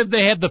 I don't think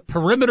they have the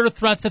perimeter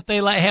threats that they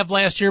have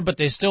last year, but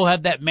they still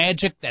have that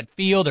magic, that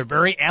feel. They're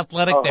very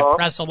athletic. They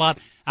press a lot.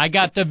 I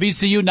got the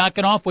VCU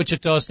knocking off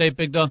Wichita State,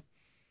 Bigg Dogg.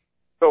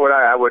 So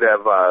I would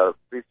have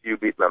VCU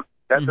beat them.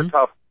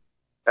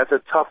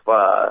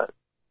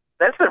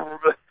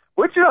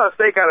 Wichita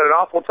State got an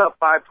awful tough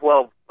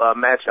 5-12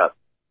 matchup.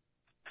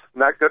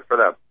 Not good for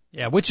them.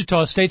 Yeah,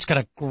 Wichita State's got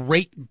a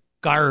great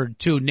guard,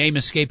 too. Name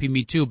escaping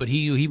me, too, but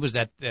he was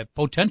that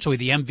potentially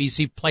the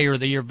MVC player of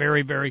the year.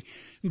 Very, very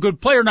good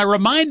player. And I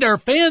remind our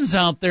fans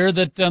out there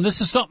that this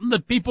is something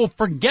that people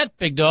forget,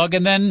 Bigg Dogg.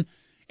 And then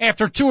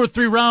after 2 or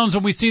 3 rounds,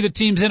 when we see the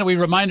teams in it, we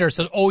remind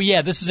ourselves, oh,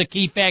 yeah, this is a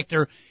key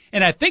factor.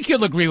 And I think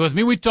you'll agree with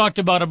me. We talked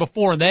about it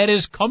before, and that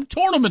is come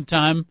tournament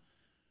time.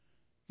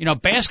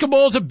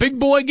 Basketball is a big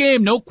boy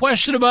game. No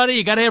question about it.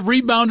 You got to have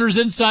rebounders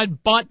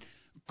inside, but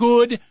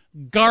good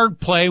guard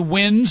play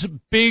wins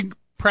big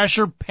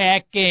pressure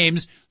pack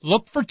games.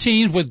 Look for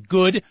teams with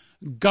good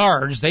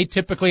guards. They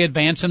typically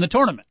advance in the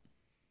tournament.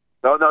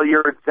 No,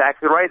 you're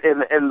exactly right.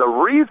 And the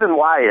reason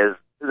why is,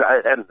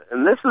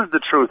 and this is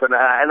the truth, and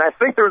I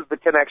think there's the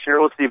connection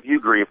here. Let's see if you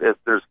agree if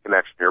there's a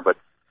connection here. But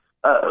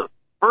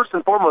first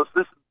and foremost,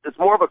 it's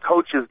more of a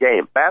coach's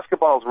game.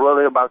 Basketball is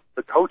really about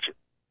the coaches.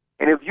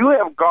 And if you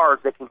have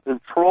guards that can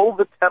control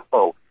the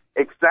tempo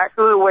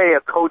exactly the way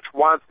a coach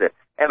wants it,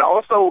 and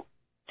also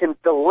can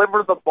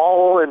deliver the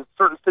ball in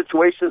certain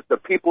situations to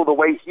people the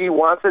way he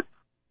wants it.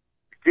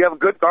 If you have a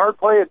good guard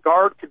play, a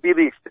guard could be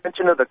the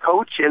extension of the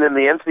coach, and in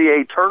the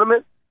NCAA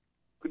tournament,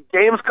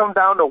 games come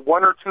down to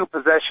 1 or 2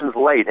 possessions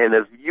late, and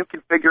if you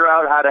can figure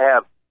out how to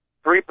have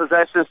 3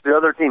 possessions, the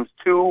other team's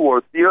 2,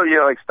 or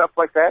like stuff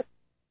like that,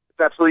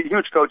 it's absolutely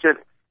huge, Coach.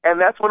 And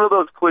that's one of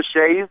those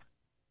cliches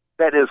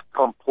that is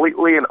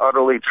completely and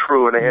utterly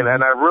true,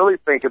 and I really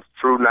think it's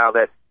true now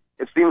that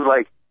it seems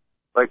like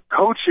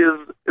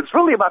coaches, it's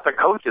really about the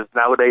coaches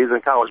nowadays in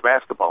college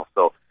basketball.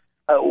 So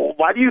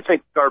why do you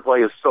think guard play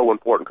is so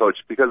important, Coach?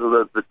 Because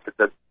of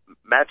the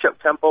matchup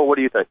tempo? What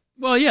do you think?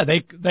 Well, yeah,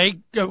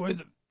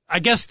 I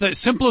guess the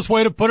simplest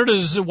way to put it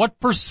is what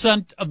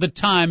 % of the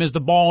time is the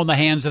ball in the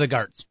hands of the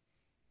guards?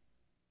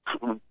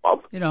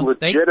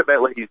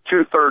 Legitimately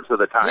 2/3 of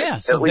the time. Yeah,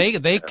 so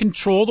they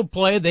control the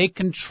play, they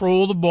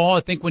control the ball.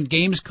 I think when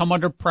games come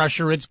under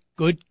pressure, it's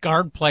good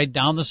guard play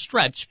down the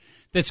stretch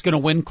that's going to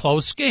win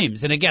close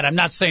games. And again, I'm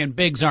not saying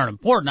bigs aren't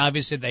important.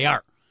 Obviously they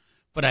are.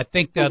 But I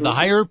think the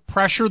higher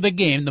pressure the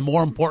game, the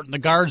more important the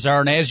guards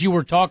are. And as you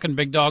were talking,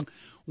 Bigg Dogg,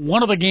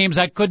 one of the games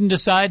I couldn't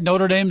decide,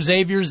 Notre Dame,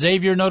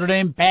 Xavier, Notre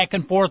Dame, back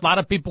and forth. A lot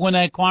of people in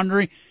that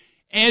quandary.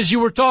 As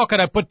you were talking,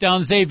 I put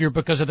down Xavier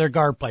because of their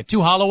guard play.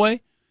 Tu Holloway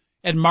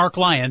and Mark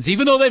Lyons.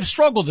 Even though they've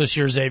struggled this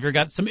year, Xavier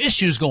got some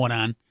issues going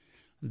on.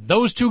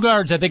 Those 2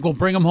 guards, I think, will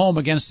bring them home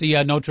against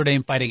the Notre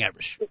Dame Fighting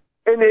Irish.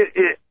 And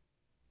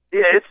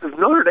it's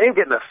Notre Dame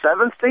getting a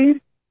 7th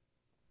seed.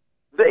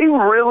 They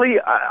really,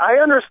 I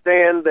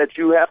understand that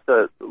you have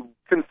to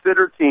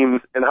consider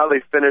teams and how they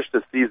finish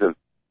the season.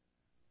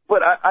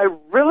 But I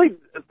really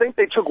think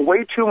they took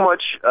way too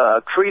much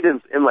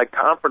credence in like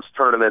conference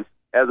tournaments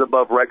as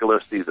above regular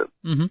season.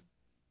 Mm-hmm.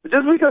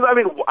 Just because, I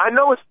mean, I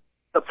know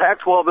the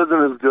Pac-12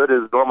 isn't as good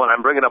as normal, and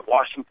I'm bringing up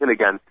Washington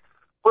again,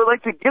 but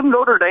like to give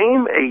Notre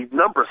Dame a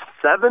number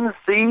 7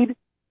 seed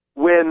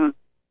when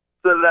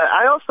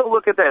I also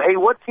look at that, hey,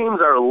 what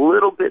teams are a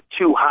little bit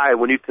too high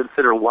when you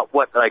consider what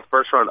like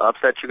first-round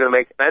upsets you're going to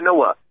make? And I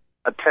know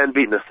a 10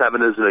 beating a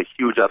 7 isn't a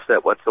huge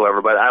upset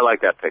whatsoever, but I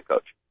like that pick,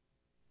 Coach.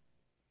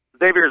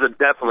 Xavier's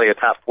definitely a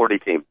top 40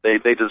 team. They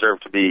deserve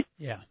to be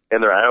in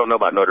there. I don't know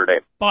about Notre Dame.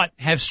 But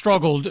have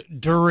struggled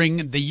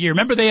during the year.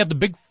 Remember, they had the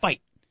big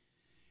fight.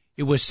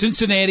 It was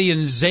Cincinnati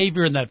and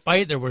Xavier in that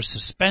fight. There were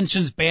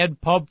suspensions, bad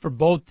pub for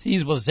both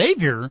teams. Well,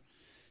 Xavier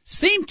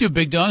seemed to,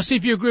 Bigg Dogg, see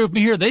if you agree with me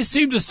here, they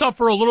seem to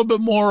suffer a little bit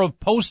more of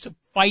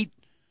post-fight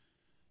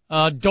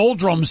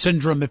doldrum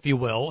syndrome, if you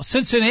will.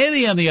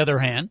 Cincinnati, on the other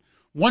hand,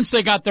 once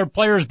they got their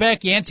players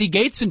back, Yancey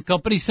Gates and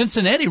company,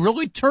 Cincinnati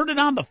really turned it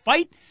on. The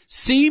fight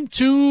seemed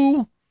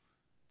to,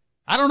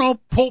 I don't know,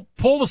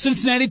 pull the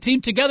Cincinnati team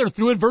together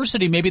through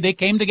adversity. Maybe they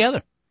came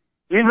together.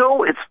 You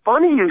know, it's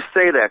funny you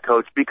say that,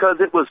 Coach,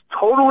 because it was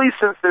totally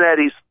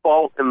Cincinnati's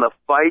fault in the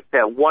fight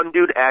that one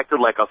dude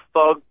acted like a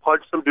thug,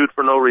 punched some dude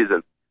for no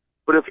reason.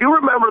 But if you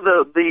remember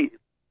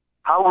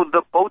how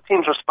the both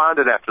teams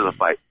responded after the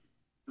fight,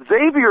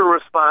 Xavier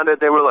responded,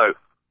 they were like,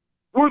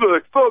 we're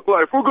the thug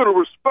life, we're going to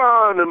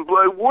respond, and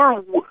like,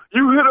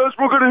 you hit us,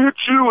 we're going to hit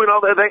you, and all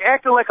that. They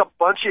acted like a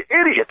bunch of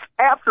idiots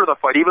after the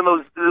fight, even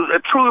though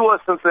it truly was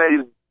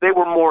Cincinnati. They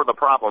were more the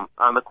problem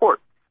on the court.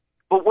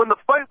 But when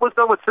the fight was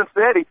done with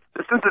Cincinnati,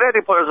 the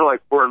Cincinnati players were like,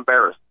 we're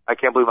embarrassed. I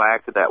can't believe I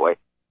acted that way.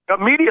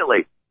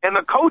 Immediately. And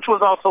the coach was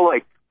also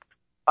like,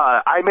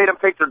 I made them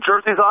take their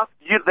jerseys off.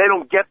 They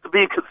don't get to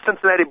be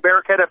Cincinnati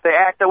Bearcat. If they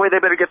act that way, they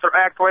better get their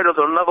act right or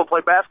they'll never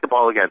play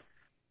basketball again.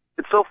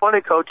 It's so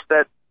funny, Coach,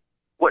 that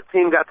what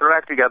team got their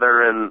act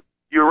together, and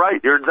you're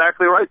right. You're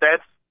exactly right.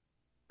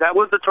 That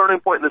was the turning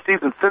point in the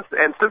season.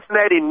 And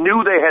Cincinnati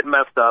knew they had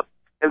messed up,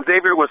 and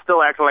Xavier was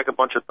still acting like a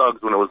bunch of thugs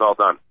when it was all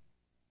done.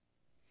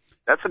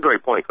 That's a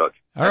great point, Coach.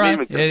 All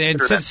right.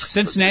 And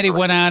Cincinnati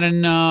went out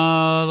and,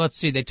 let's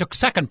see, they took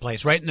second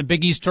place, right, in the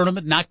Big East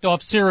tournament, knocked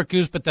off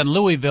Syracuse, but then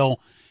Louisville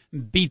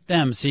beat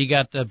them. So you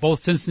got both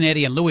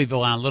Cincinnati and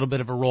Louisville on a little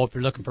bit of a roll if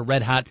you're looking for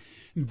red-hot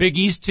Big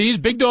East teams.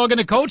 Bigg Dogg and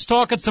the coach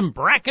talking some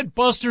bracket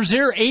busters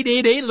here.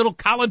 888, little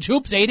college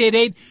hoops,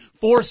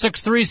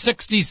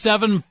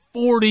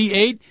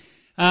 888-463-6748.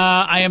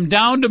 I am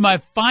down to my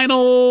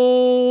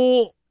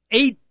final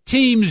 8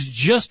 teams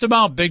just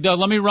about, Bigg Dogg.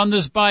 Let me run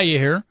this by you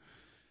here.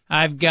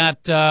 I've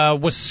got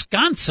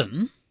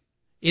Wisconsin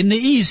in the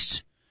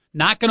East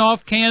knocking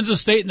off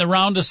Kansas State in the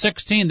round of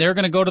 16. They're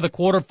going to go to the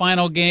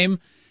quarterfinal game.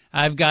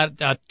 I've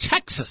got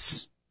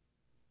Texas.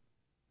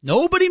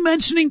 Nobody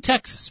mentioning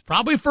Texas,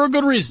 probably for a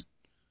good reason.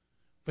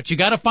 But you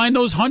got to find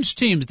those hunch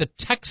teams. The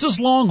Texas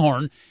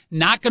Longhorn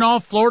knocking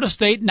off Florida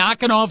State,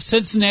 knocking off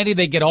Cincinnati.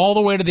 They get all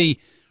the way to the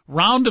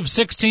round of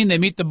 16. They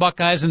meet the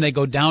Buckeyes, and they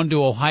go down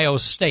to Ohio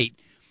State.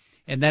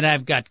 And then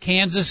I've got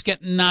Kansas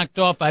getting knocked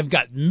off. I've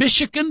got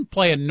Michigan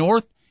playing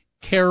North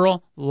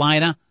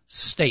Carolina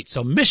State.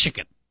 So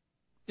Michigan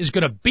is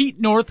going to beat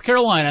North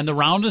Carolina in the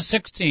round of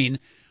 16.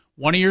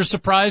 One of your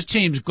surprise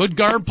teams. Good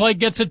guard play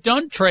gets it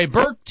done. Trey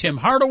Burke, Tim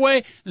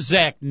Hardaway,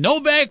 Zach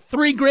Novak,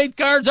 3 great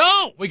guards.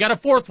 Oh, we got a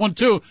 4th one,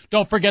 too.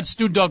 Don't forget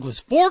Stu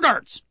Douglas. 4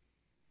 guards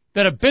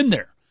that have been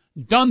there,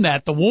 done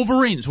that. The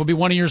Wolverines will be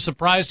one of your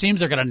surprise teams.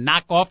 They're going to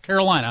knock off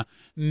Carolina,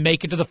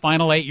 make it to the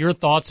Final 8. Your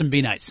thoughts, and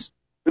be nice.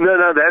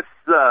 No, that's,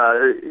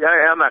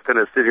 I'm not going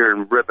to sit here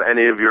and rip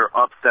any of your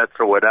upsets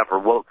or whatever.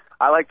 Well,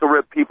 I like to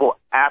rip people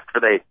after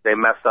they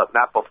mess up,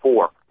 not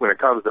before, when it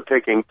comes to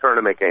picking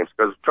tournament games.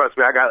 Because trust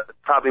me, I got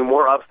probably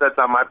more upsets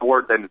on my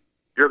board than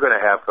you're going to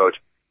have, Coach.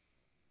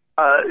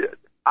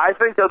 I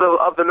think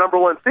of the number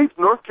 1 seeds,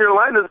 North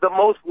Carolina is the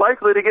most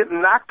likely to get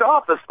knocked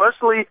off,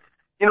 especially,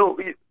 you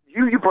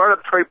brought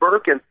up Trey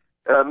Burke, and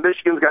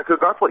Michigan's got good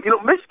guard play.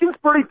 Michigan's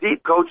pretty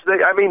deep, Coach. They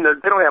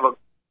don't have a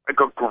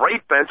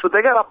great bench, but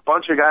they got a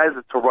bunch of guys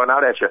to run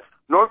out at you.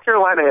 North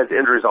Carolina has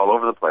injuries all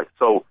over the place,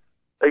 so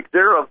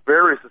they're a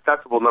very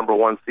susceptible number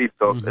 1 seed.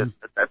 So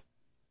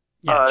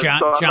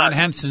John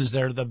Henson's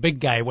there, the big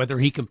guy, whether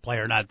he can play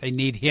or not. They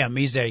need him.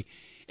 He's a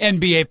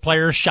NBA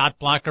player, shot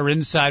blocker,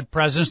 inside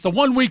presence. The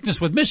one weakness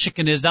with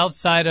Michigan is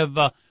outside of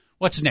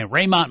what's his name,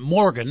 Raymond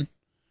Morgan.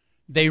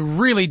 They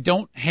really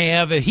don't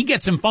have. He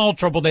gets in foul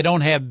trouble. They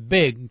don't have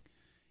big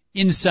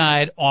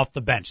inside off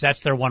the bench. That's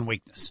their one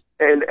weakness.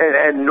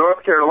 And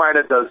North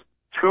Carolina does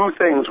 2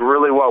 things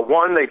really well.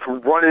 One, they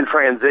can run in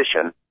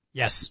transition.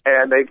 Yes.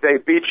 And they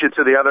beat you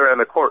to the other end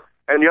of the court.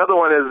 And the other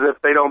one is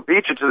if they don't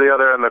beat you to the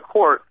other end of the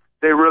court,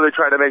 they really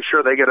try to make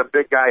sure they get a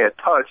big guy a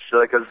touch,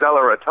 like a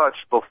Zeller a touch,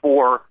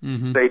 before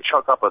they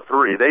chuck up a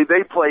 3.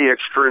 They play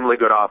extremely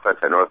good offense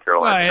in North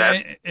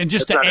Carolina. And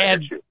just to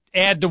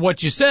add to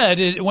what you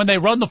said, when they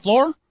run the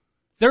floor,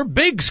 their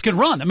bigs can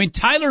run. I mean,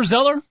 Tyler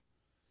Zeller,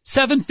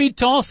 7 feet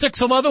tall,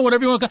 6'11",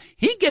 whatever you want to call it,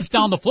 he gets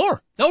down the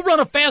floor. They'll run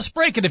a fast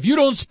break, and if you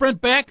don't sprint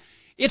back,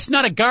 It's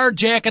not a guard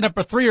jacking up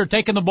a three or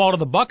taking the ball to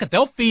the bucket.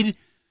 They'll feed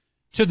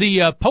to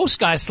the post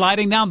guy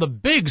sliding down. The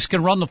bigs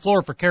can run the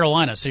floor for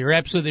Carolina. So you're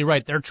absolutely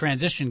right. Their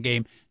transition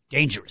game,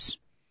 dangerous.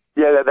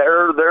 Yeah,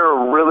 they're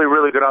a really,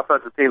 really good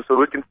offensive team. So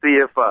we can see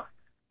if,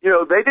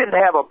 they didn't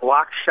have a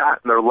block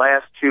shot in their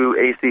last two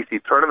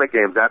ACC tournament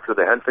games after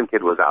the Henson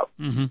kid was out.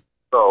 Mm-hmm.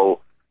 So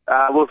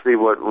we'll see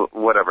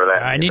whatever that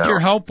is. I need your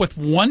help with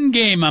one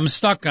game I'm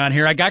stuck on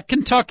here. I got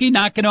Kentucky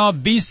knocking off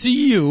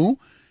VCU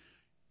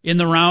in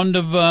the round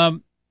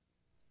of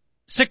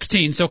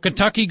 16. So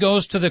Kentucky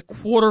goes to the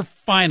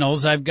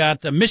quarterfinals. I've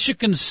got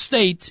Michigan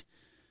State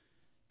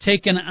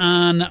taking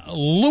on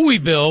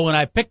Louisville, and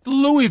I picked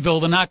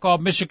Louisville to knock off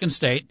Michigan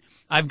State.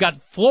 I've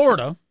got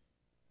Florida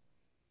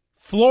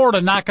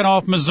knocking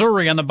off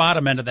Missouri on the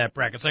bottom end of that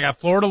bracket. So I got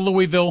Florida,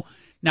 Louisville.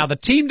 Now the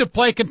team to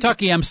play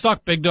Kentucky, I'm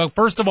stuck, Big Dog.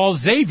 First of all,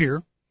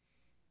 Xavier.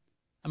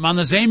 I'm on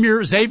the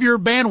Xavier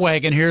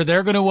bandwagon here.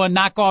 They're going to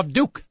knock off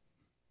Duke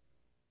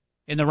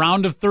in the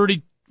round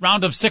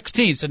of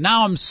 16. So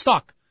now I'm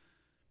stuck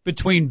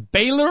between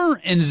Baylor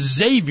and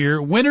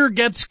Xavier. Winner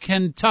gets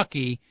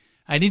Kentucky.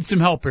 I need some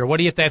help here. What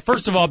do you think?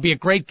 First of all, it'd be a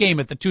great game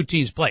if the two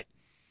teams played.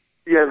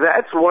 Yeah,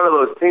 that's one of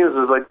those teams.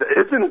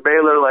 Isn't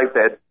Baylor like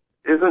that?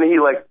 Isn't he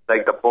like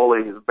the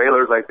bully?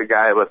 Baylor's like the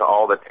guy with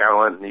all the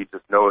talent, and he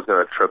just knows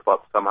going to trip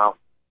up somehow.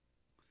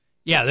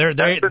 Yeah,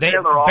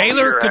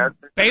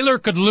 Baylor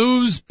could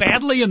lose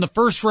badly in the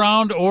first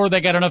round, or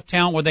they got enough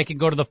talent where they could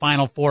go to the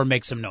Final Four and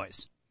make some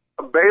noise.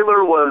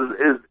 Baylor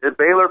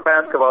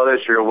basketball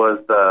this year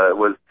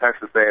was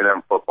Texas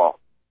A&M football.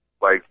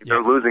 Like,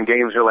 they're losing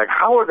games. You're like,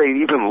 how are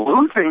they even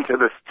losing to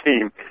this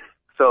team?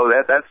 So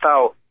that's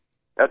how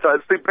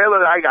see,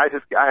 Baylor,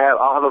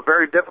 I'll have a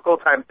very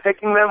difficult time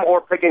picking them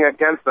or picking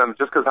against them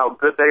just because how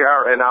good they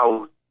are and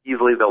how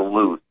easily they'll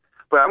lose.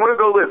 But I'm going to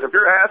go this. If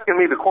you're asking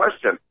me the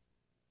question,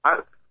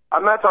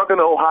 I'm not talking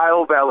the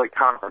Ohio Valley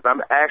Conference.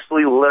 I'm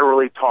actually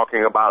literally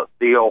talking about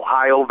the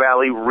Ohio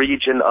Valley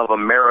region of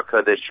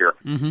America this year.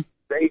 Mm-hmm.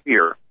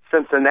 Xavier,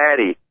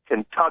 Cincinnati,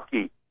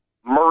 Kentucky,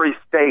 Murray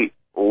State,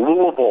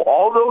 Louisville,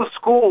 all those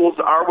schools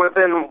are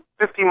within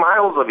 50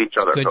 miles of each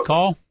other. Good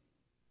call.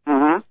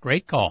 Mm-hmm.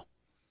 Great call.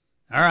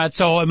 All right,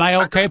 so am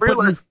I okay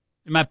putting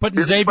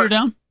Xavier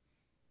down?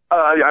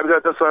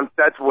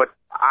 That's what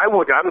I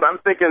would. I'm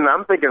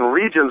thinking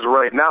regions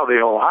right now.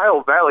 The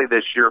Ohio Valley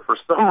this year, for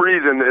some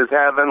reason, is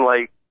having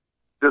like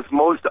this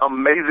most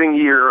amazing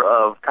year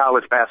of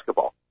college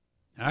basketball.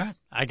 All right,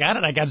 I got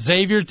it. I got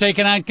Xavier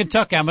taking on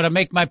Kentucky. I'm going to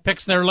make my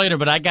picks there later,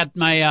 but I got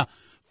my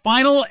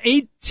final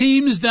 8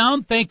 teams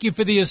down. Thank you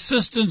for the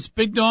assistance,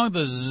 Big Dog.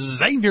 The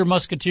Xavier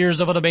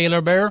Musketeers over the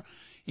Baylor Bear.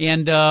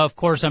 And, of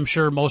course, I'm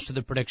sure most of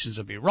the predictions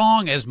will be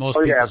wrong, as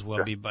most people's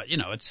will be. But,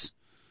 it's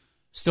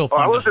still fun.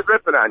 I wasn't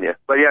ripping on you.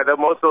 But, yeah,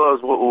 most of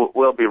those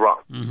will be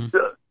wrong. Mm-hmm.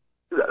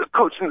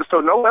 Coach, so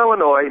no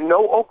Illinois,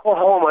 no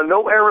Oklahoma,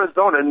 no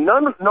Arizona,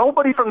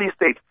 nobody from these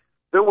states.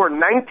 There were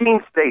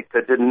 19 states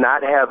that did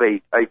not have a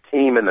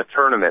team in the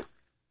tournament.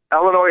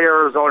 Illinois,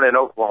 Arizona, and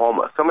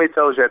Oklahoma. Somebody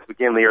tells you at the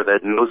beginning of the year that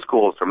no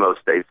schools from those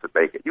states would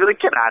make it. You're like,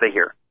 get out of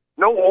here.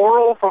 No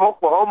Oral from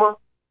Oklahoma,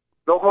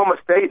 no Oklahoma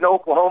State, no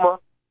Oklahoma.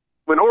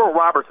 When Oral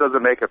Roberts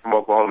doesn't make it from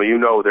Oklahoma, you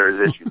know there's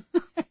issues.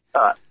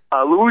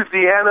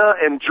 Louisiana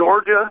and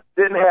Georgia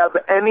didn't have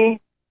any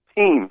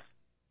teams.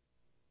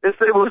 It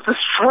was a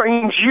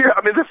strange year.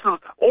 I mean, this is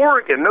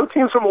Oregon. No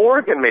teams from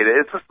Oregon made it.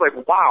 It's just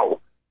like,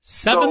 wow.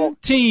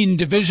 17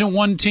 Division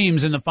I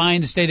teams in the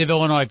fine state of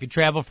Illinois. If you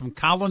travel from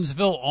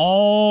Collinsville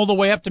all the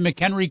way up to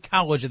McHenry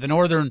College at the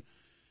northern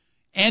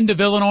end of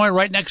Illinois,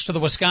 right next to the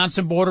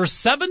Wisconsin border,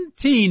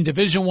 17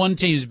 Division I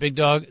teams, Big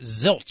Dog.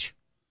 Zilch.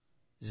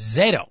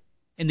 Zato.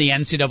 In the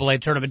NCAA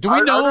tournament. Do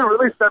we know? Are there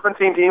really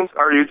 17 teams?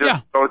 Are you just?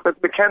 Yeah. Oh,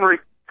 McHenry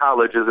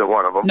College isn't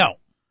one of them. No.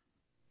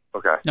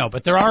 Okay. No,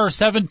 but there are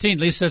 17. At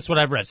least that's what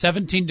I've read.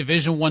 17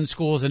 Division I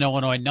schools in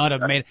Illinois. None have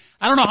made it.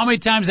 I don't know how many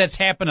times that's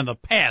happened in the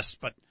past,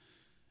 but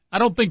I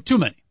don't think too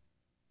many.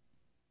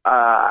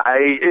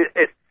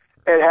 It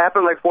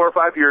happened like 4 or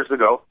 5 years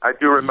ago. I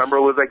do remember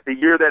it was like the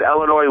year that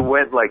Illinois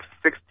went like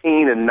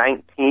 16 and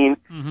 19,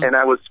 and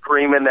I was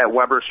screaming that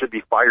Weber should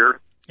be fired.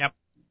 Yep.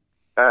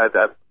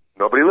 That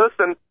nobody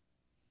listened.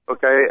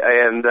 Okay,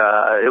 and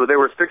they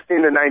were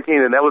 16 and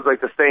 19, and that was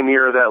like the same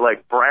year that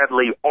like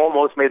Bradley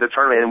almost made the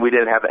tournament, and we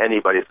didn't have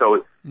anybody.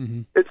 So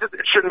it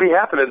shouldn't be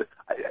happening.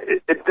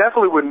 It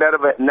definitely would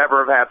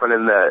never have happened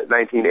in the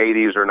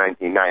 1980s or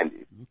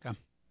 1990s. Okay.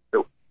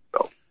 So.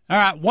 All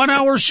right, 1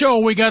 hour show.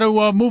 We got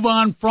to move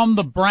on from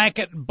the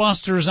bracket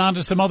busters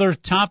onto some other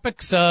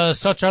topics.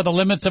 Such are the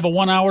limits of a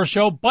 1 hour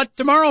show. But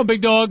tomorrow,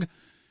 Big Dog.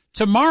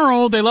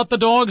 Tomorrow they let the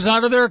dogs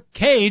out of their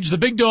cage. The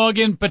Big Dog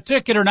in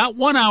particular. Not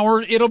 1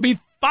 hour. It'll be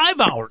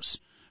 5 hours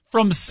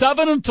from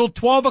 7 until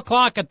 12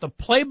 o'clock at the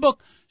Playbook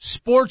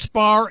Sports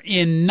Bar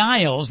in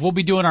Niles. We'll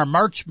be doing our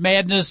March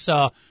Madness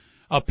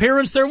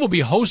appearance there. We'll be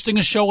hosting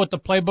a show at the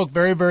Playbook.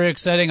 Very, very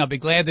exciting. I'll be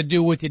glad to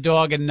do with you,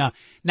 Dog. And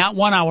not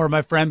 1 hour,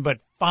 my friend, but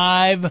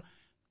 5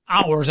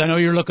 hours. I know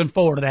you're looking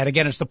forward to that.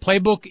 Again, it's the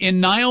Playbook in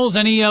Niles.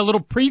 Any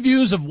little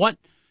previews of what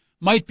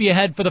might be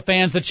ahead for the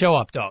fans that show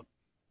up, Dog?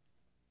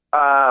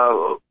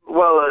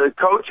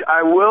 Coach,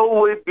 I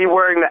will be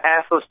wearing the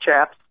assless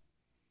chaps.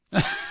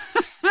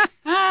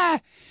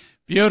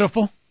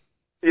 Beautiful.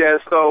 Yeah,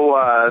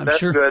 so that's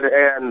sure. good,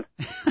 and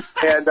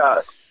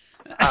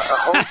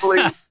hopefully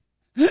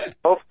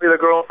the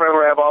girlfriend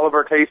will have all of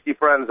her tasty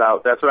friends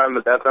out. That's what I'm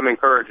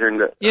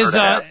encouraging.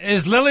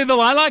 Is Lily the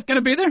Lilac going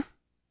to be there?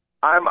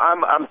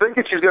 I'm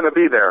thinking she's going to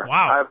be there.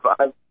 Wow.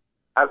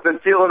 I've been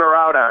feeling her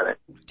out on it.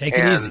 Take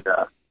it easy.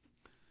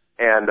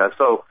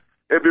 So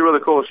it'd be really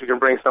cool if she can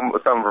bring some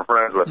of her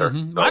friends with her.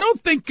 Mm-hmm. So. I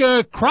don't think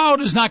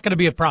crowd is not going to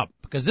be a problem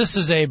because this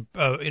is a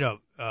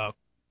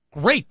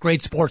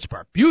great sports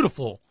bar,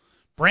 beautiful,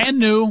 brand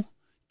new,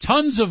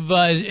 tons of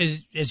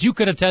as you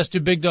could attest to,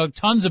 Bigg Dogg,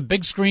 tons of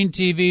big screen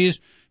TVs,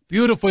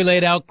 beautifully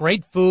laid out,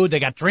 great food. They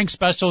got drink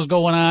specials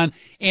going on,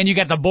 and you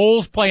got the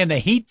Bulls playing the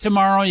Heat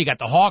tomorrow. You got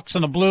the Hawks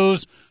and the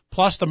Blues,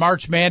 plus the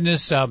March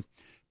Madness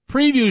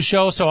preview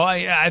show. So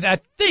I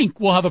think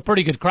we'll have a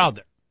pretty good crowd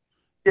there.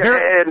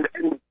 Yeah,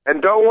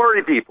 and don't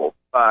worry, people.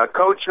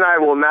 Coach and I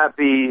will not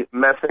be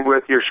messing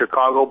with your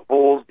Chicago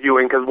Bulls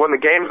viewing because when the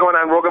game's going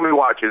on, we're going to be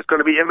watching. It's going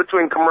to be in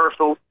between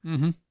commercials.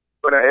 Mm-hmm.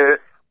 But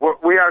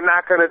we are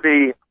not going to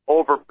be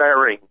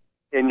overbearing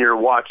in your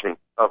watching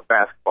of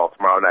basketball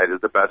tomorrow night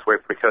is the best way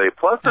for you.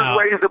 Plus, there's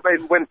ways to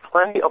win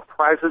plenty of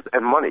prizes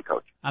and money,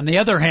 Coach. On the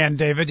other hand,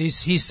 David,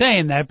 he's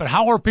saying that, but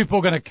how are people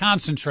going to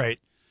concentrate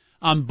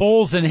on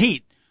Bulls and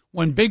Heat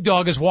when Bigg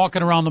Dogg is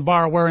walking around the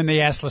bar wearing the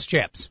assless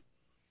chaps?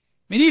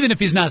 I mean, even if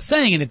he's not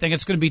saying anything,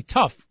 it's going to be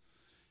tough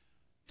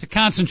to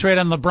concentrate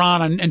on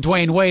LeBron and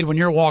Dwayne Wade when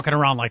you're walking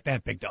around like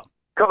that, Bigg Dogg.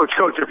 Coach,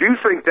 if you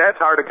think that's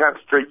hard to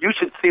concentrate, you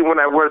should see when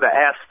I wear the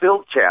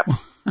ass-filled chaps.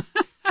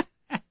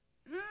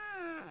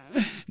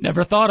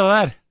 Never thought of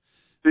that.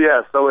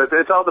 Yeah, so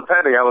it's all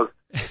depending. I was,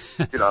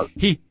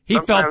 he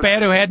felt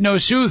bad who had no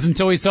shoes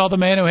until he saw the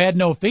man who had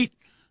no feet.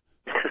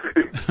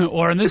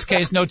 Or in this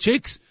case, no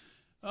cheeks.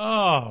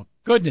 Oh,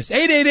 goodness.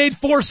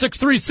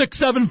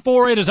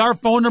 888-463-6748 is our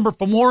phone number.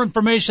 For more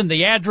information,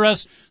 the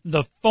address,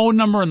 the phone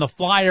number, and the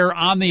flyer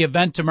on the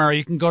event tomorrow,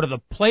 you can go to the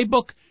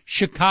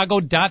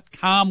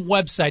playbookchicago.com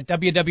website,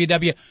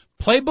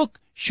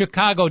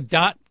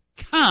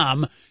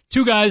 www.playbookchicago.com.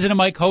 Two guys and a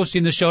mic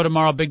hosting the show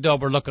tomorrow. Bigg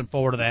Dogg, we're looking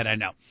forward to that, I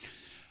know.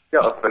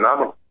 Yeah,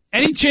 phenomenal.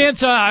 Any chance,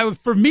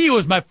 for me, it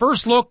was my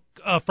first look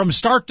from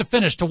start to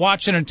finish to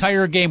watch an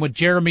entire game with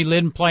Jeremy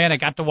Lin playing. I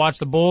got to watch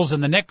the Bulls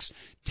and the Knicks.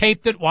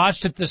 Taped it,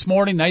 watched it this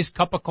morning. Nice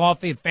cup of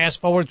coffee, and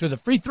fast forward through the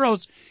free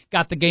throws.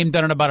 Got the game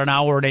done in about an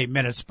hour and 8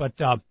 minutes. But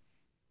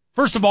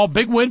first of all,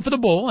 big win for the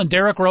Bull, and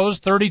Derrick Rose,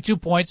 32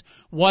 points,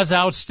 was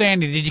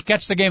outstanding. Did you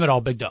catch the game at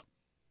all, Bigg Dogg?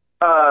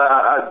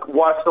 I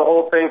watched the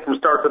whole thing from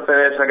start to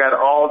finish. I got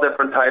all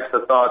different types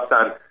of thoughts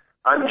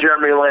on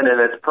Jeremy Lin,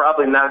 and it's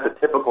probably not the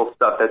typical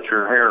stuff that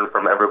you're hearing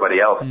from everybody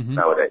else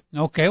nowadays.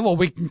 Okay, well,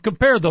 we can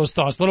compare those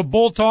thoughts. A little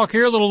Bull talk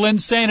here, a little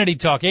Linsanity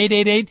talk.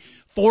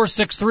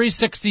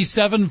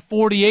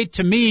 888-463-6748.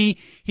 To me,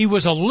 he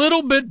was a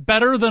little bit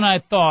better than I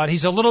thought.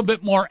 He's a little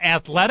bit more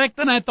athletic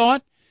than I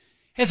thought.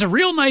 Has a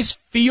real nice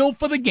feel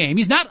for the game.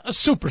 He's not a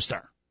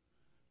superstar,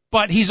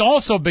 but he's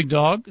also, Bigg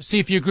Dogg, see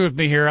if you agree with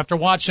me here, after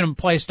watching him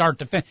play start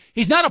to finish,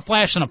 he's not a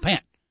flash in a pan.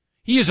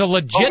 He is a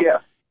legit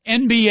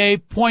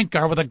NBA point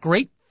guard with a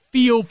great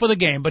feel for the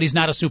game, but he's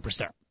not a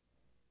superstar.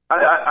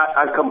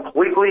 I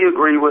completely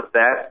agree with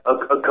that.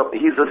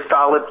 He's a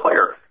solid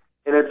player.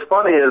 And it's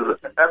funny is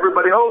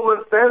everybody,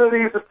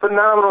 Linsanity is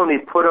phenomenal, and he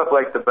put up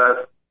like the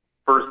best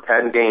first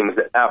 10 games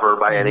ever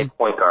by any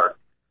point guard.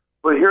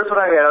 But here's what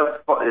I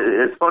have.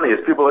 It's funny is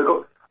people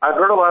like, I've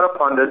heard a lot of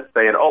pundits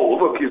saying,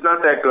 look, he's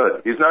not that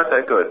good. He's not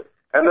that good.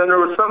 And then there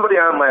was somebody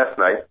on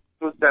last night,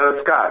 it was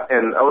Dennis Scott,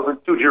 and I was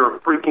like, dude, you're a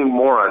freaking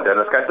moron,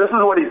 Dennis Scott. This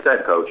is what he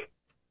said, Coach.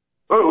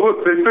 Oh,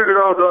 look, they figured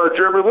out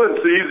Jeremy Lin.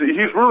 So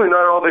he's really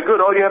not all that good.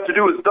 All you have to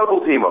do is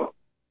double team him.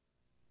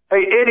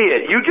 Hey,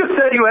 idiot, you just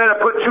said you had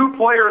to put two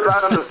players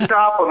on him to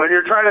stop him, and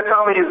you're trying to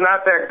tell me he's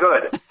not that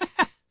good.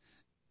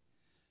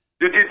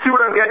 Did you see what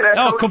I'm getting at?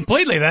 Oh,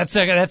 completely. That's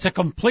a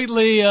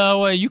completely,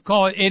 you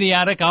call it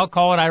idiotic, I'll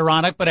call it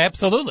ironic, but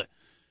absolutely.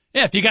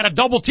 Yeah, if you got to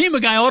double team a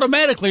guy,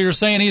 automatically you're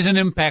saying he's an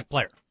impact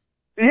player.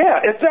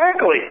 Yeah,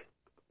 exactly.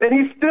 And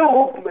he's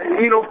still,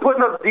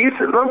 putting up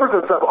decent numbers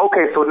and stuff.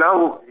 Okay, so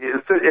now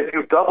if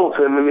you double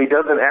him and he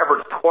doesn't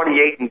average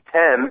 28 and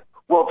 10,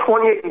 well,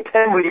 28 and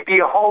 10 would be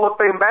a Hall of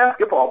Fame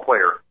basketball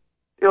player.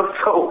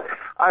 So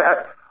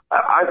I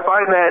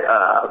find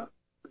that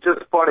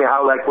just funny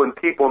how, like, when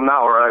people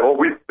now are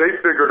like, they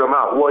figured him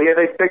out. Well, yeah,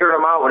 they figured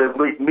him out, and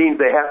it means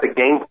they have to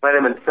game plan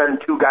him and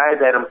send two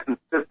guys at him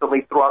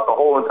consistently throughout the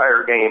whole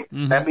entire game.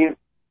 Mm-hmm. That means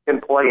he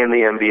can play in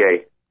the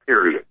NBA,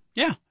 period.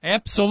 Yeah,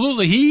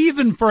 absolutely. He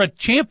even, for a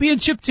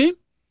championship team,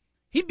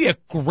 he'd be a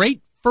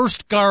great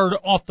first guard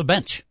off the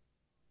bench.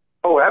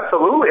 Oh,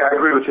 absolutely. I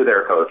agree with you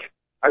there, Coach.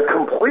 I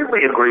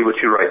completely agree with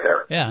you right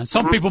there. Yeah, and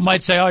some people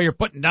might say, you're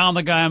putting down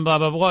the guy and blah,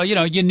 blah, blah. Well,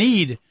 you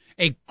need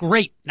a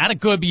great, not a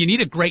good, but you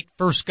need a great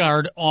first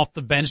guard off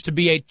the bench to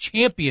be a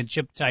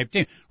championship-type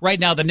team. Right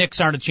now, the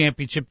Knicks aren't a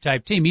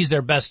championship-type team. He's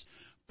their best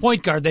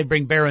point guard. They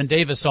bring Baron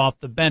Davis off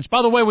the bench.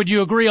 By the way, would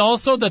you agree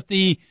also that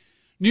the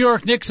New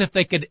York Knicks, if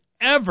they could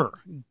ever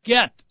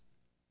get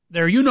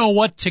their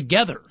you-know-what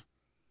together,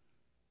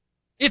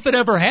 if it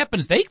ever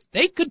happens,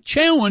 they could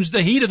challenge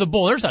the Heat of the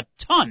Bull. There's a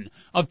ton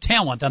of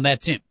talent on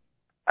that team.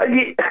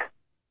 See,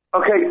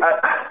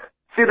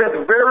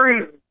 that's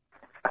very...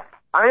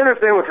 I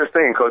understand what you're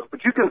saying, Coach,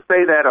 but you can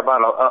say that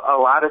about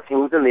a lot of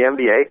teams in the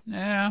NBA.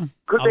 Yeah.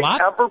 Could they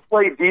ever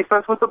play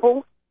defense with the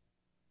Bulls?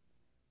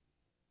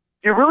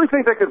 Do you really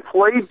think they could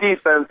play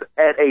defense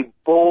at a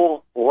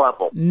Bull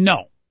level?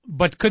 No.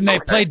 But couldn't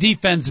they play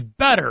defense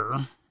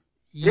better?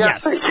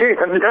 Yes. Yes, they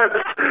can.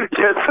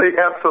 Yes,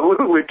 they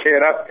absolutely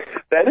can.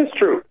 That is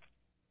true.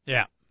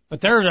 Yeah.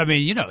 But there's,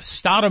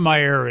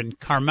 Stoudemire and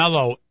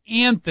Carmelo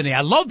Anthony.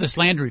 I love this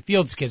Landry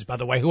Fields kid, by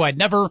the way, who I'd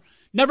never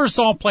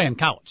saw play in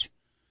college.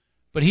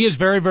 But he is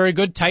very, very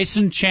good.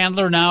 Tyson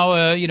Chandler now,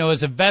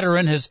 as a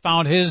veteran, has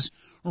found his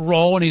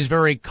role, and he's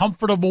very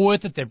comfortable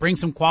with it. They bring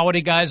some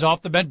quality guys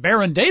off the bench.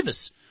 Baron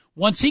Davis,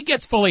 once he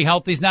gets fully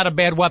healthy, he's not a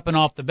bad weapon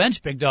off the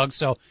bench, Big Dog.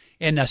 So,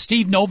 and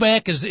Steve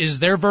Novak is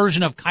their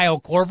version of Kyle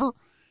Korver.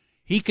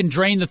 He can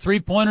drain the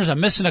three-pointers.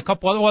 I'm missing a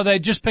couple other. Well, they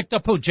just picked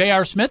up who?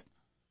 J.R. Smith?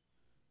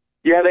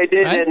 Yeah, they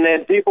did, right?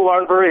 and people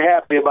aren't very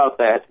happy about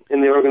that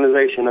in the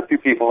organization. A few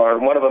people are.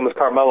 One of them is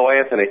Carmelo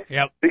Anthony.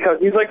 Yep. Because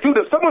he's like, dude,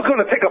 if someone's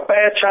going to take a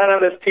bad shot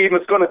on this team,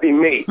 it's going to be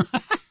me.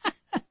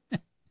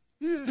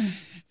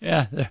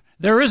 Yeah,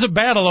 there is a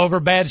battle over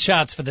bad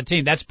shots for the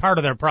team. That's part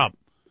of their problem.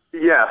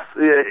 Yes,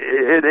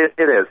 it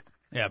is.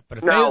 Yeah,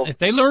 but if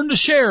they learn to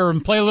share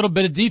and play a little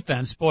bit of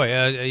defense, boy,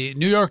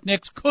 New York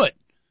Knicks could.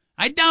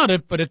 I doubt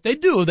it, but if they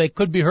do, they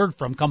could be heard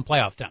from come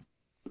playoff time.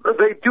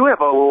 They do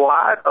have a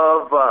lot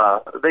of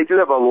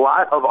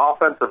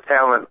offensive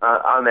talent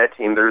on that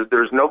team.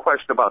 There's no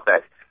question about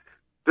that.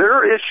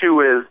 Their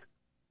issue is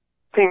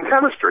team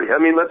chemistry. I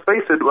mean, let's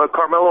face it.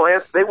 Carmelo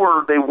Anthony,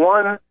 they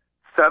won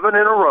 7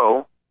 in a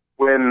row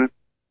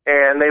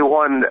and they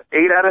won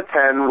 8 out of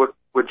 10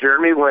 with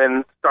Jeremy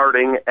Lin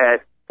starting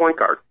at point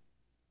guard.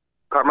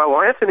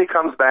 Carmelo Anthony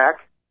comes back,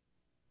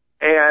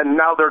 and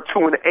now they're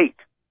 2-8.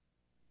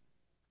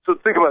 So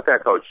think about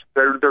that, Coach.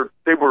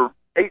 They were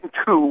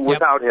 8-2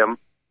 without him,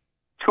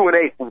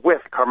 2-8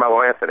 with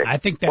Carmelo Anthony. I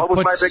think that what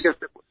was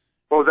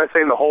I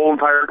saying the whole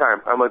entire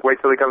time? I'm like, wait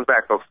till he comes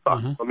back, they'll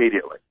suck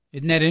immediately.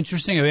 Isn't that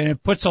interesting? I mean,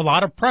 it puts a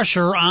lot of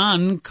pressure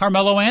on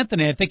Carmelo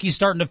Anthony. I think he's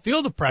starting to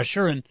feel the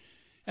pressure. And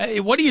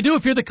what do you do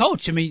if you're the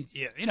coach? I mean,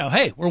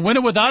 hey, we're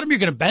winning without him. You're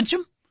going to bench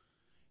him?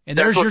 And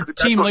there's your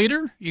team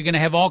leader. You're going to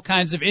have all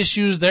kinds of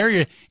issues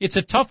there. It's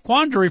a tough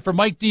quandary for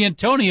Mike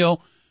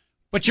D'Antonio.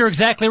 But you're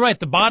exactly right.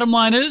 The bottom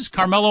line is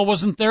Carmelo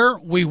wasn't there.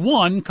 We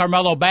won.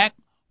 Carmelo back.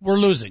 We're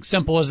losing.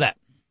 Simple as that.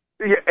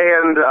 Yeah,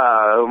 and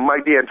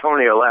Mike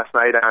D'Antonio last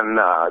night on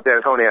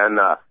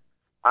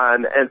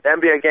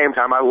NBA Game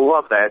Time. I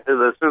love that.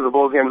 As soon as the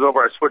Bulls game was over,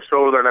 I switched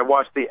over there and I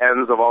watched the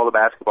ends of all the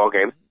basketball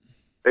games.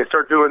 They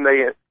start doing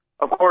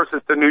of course,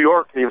 it's the New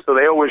York team, so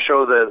they always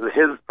show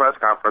his press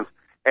conference,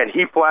 and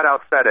he flat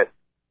out said it.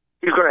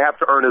 He's going to have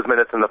to earn his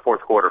minutes in the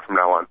fourth quarter from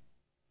now on.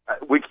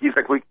 He's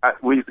like, we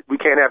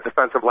can't have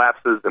defensive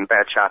lapses and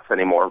bad shots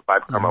anymore by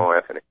Carmelo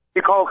Anthony.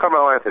 He called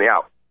Carmelo Anthony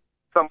out.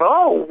 So I'm like,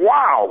 oh,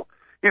 wow.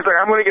 He's like,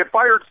 I'm going to get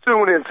fired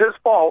soon. It's his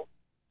fault.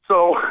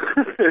 So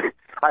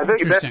I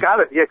think that's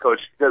got it. Yeah,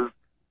 Coach, because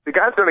the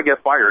guy's going to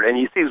get fired, and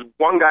he sees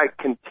one guy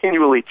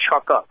continually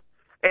chuck up.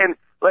 And,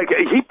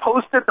 he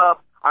posted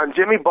up on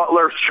Jimmy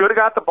Butler, should have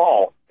got the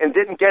ball, and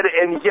didn't get it,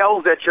 and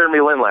yells at Jeremy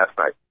Lin last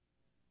night.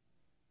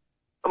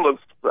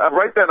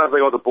 Right then, I was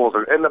like, the Bulls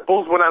are... And the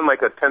Bulls went on a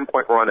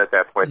 10-point run at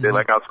that point. They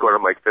outscored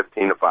them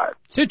 15-5.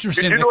 It's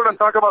interesting. Did you know what I'm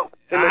talking about?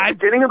 In the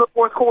beginning of the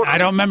fourth quarter? I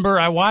don't remember.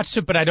 I watched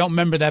it, but I don't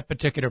remember that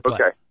particular play.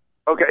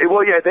 Okay.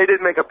 Well, yeah, they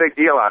didn't make a big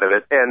deal out of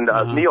it. And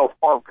Neil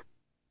Funk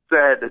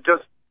said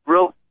just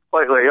real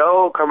slightly,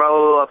 Carmelo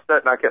a little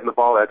upset not getting the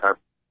ball that time.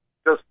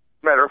 Just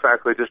matter of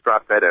factly, just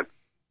dropped that in.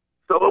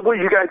 So,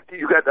 you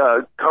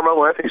got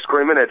Carmelo Anthony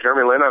screaming at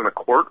Jeremy Lin on the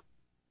court?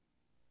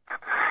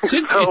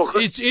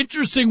 It's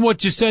interesting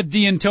what you said,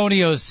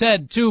 D'Antonio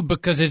said, too,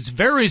 because it's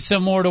very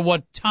similar to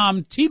what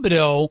Tom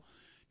Thibodeau.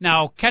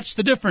 Now, catch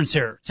the difference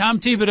here.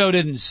 Tom Thibodeau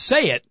didn't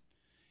say it.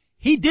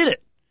 He did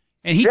it.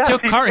 And he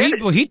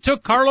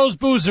took Carlos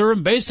Boozer,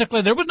 and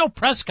basically there was no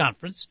press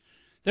conference.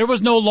 There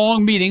was no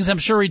long meetings. I'm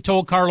sure he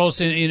told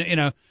Carlos in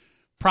a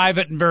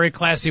private and very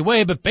classy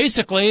way, but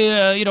basically,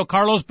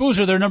 Carlos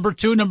Boozer, their number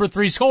 2, number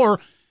 3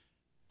 scorer,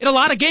 in a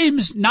lot of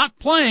games, not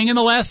playing in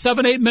the last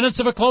 7-8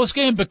 minutes of a close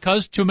game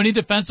because too many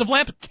defensive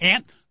laps.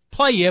 Can't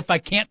play you if I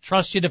can't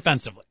trust you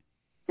defensively.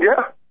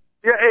 Yeah,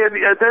 and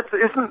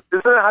isn't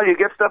that how you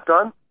get stuff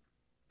done?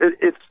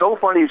 It's so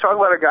funny. You talk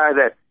about a guy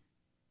that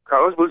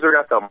Carlos Boozer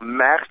got the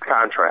max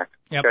contract.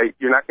 Yep. Okay,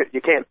 you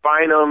can't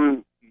fine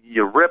him.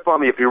 You rip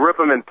him. If you rip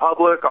him in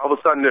public, all of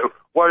a sudden,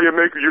 why are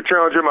you're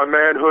challenging my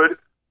manhood?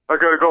 I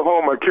gotta go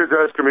home. My kid's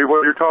asking me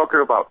what you're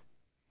talking about.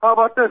 How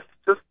about this?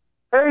 Just,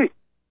 hey,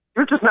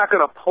 you're just not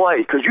going to play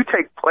because you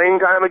take playing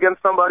time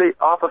against somebody,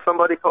 off of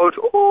somebody, Coach.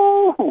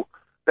 Ooh,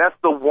 that's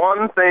the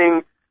one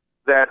thing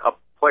that a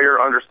player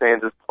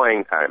understands is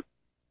playing time.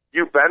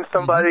 You bench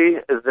somebody,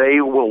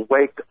 they will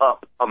wake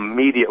up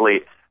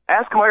immediately.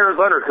 Ask Myers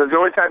Leonard, because the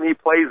only time he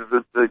plays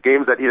is the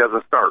games that he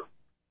doesn't start.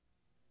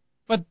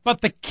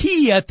 But the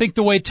key, I think,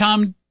 the way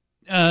Tom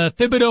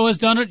Thibodeau has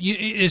done it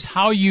is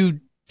how you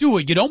do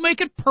it. You don't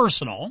make it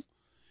personal.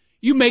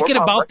 You make it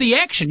about the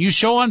action. You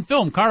show on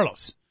film,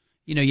 Carlos.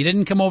 You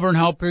didn't come over and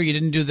help her. You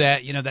didn't do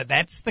that.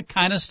 That's the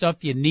kind of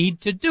stuff you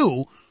need to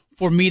do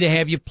for me to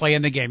have you play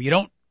in the game. You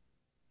don't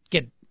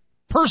get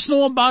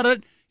personal about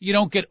it. You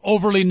don't get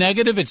overly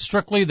negative. It's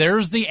strictly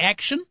there's the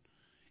action.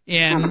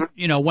 And,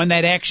 when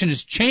that action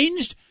is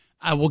changed,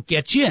 I will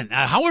get you in.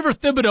 However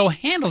Thibodeau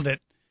handled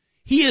it,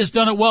 he has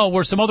done it well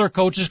where some other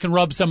coaches can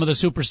rub some of the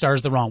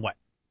superstars the wrong way.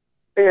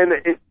 And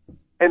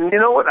you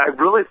know what? I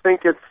really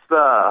think it's,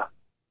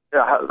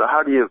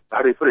 how do you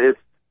put it? It's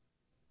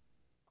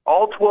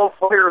all 12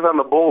 players on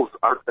the Bulls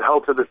are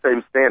held to the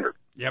same standard.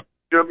 Yep.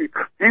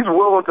 He's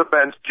willing to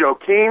bench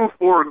Joakim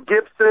for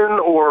Gibson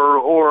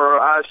or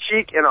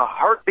Sheik in a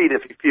heartbeat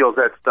if he feels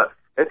that stuff.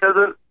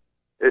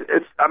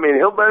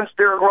 He'll bench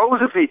Derrick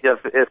Rose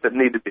if it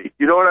need to be.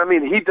 You know what I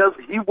mean?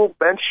 He will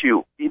bench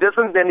you. He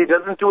doesn't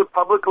do it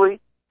publicly.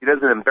 He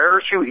doesn't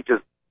embarrass you. He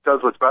just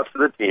does what's best for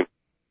the team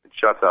and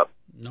shuts up.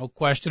 No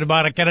question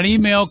about it. Got an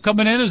email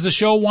coming in as the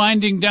show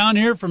winding down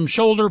here from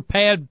Shoulder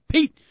Pad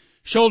Pete.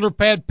 Shoulder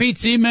Pad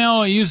Pete's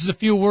email, he uses a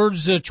few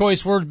words,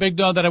 choice words, Big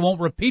Dog, that I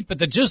won't repeat, but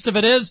the gist of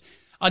it is,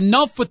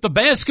 enough with the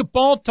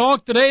basketball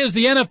talk. Today is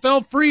the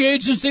NFL free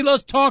agency.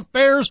 Let's talk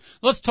Bears.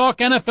 Let's talk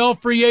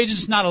NFL free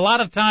agents. Not a lot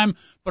of time,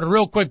 but a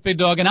real quick, Big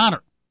Dog, in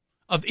honor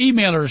of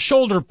emailer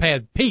Shoulder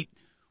Pad Pete.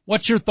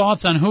 What's your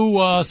thoughts on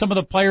who some of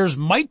the players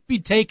might be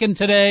taken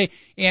today,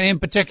 and in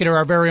particular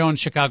our very own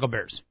Chicago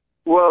Bears?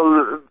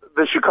 Well,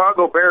 the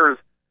Chicago Bears,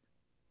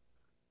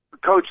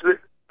 coach,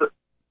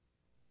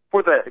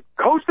 for the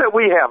coach that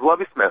we have,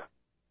 Lovie Smith,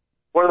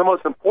 one of the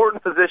most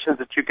important positions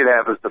that you could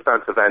have is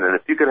defensive end. And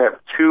if you could have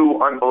two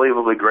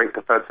unbelievably great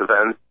defensive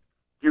ends,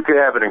 you could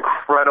have an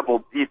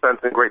incredible defense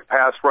and great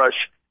pass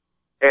rush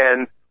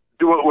and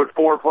do it with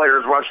four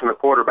players rushing the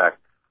quarterback.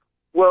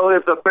 Well,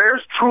 if the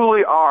Bears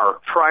truly are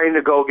trying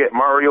to go get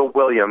Mario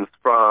Williams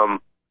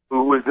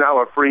who is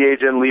now a free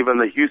agent leaving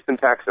the Houston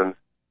Texans,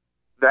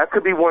 that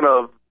could be one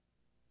of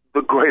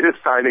the greatest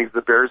signings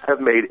the Bears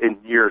have made in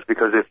years,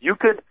 because if you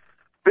could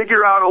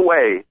figure out a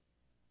way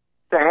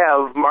to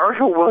have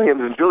Mario Williams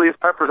and Julius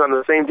Peppers on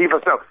the same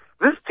defense. Now,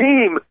 this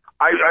team,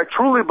 I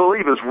truly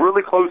believe, is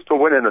really close to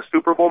winning a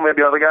Super Bowl.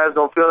 Maybe other guys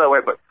don't feel that way,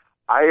 but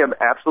I am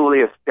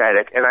absolutely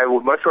ecstatic, and I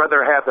would much rather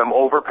have them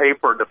overpay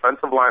for a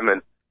defensive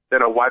lineman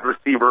than a wide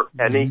receiver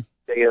any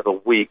day of the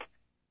week.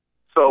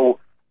 So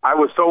I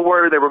was so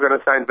worried they were going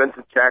to sign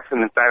Vincent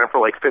Jackson and sign him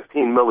for like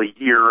 $15 million a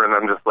year, and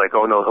I'm just like,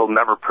 oh no, he'll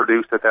never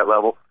produce at that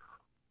level.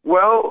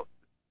 Well,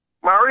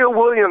 Mario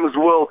Williams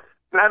will.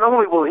 Not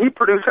only will he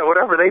produce at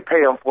whatever they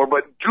pay him for,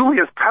 but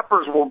Julius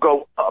Peppers will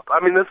go up.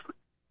 I mean,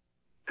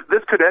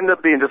 this could end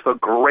up being just a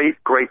great,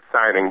 great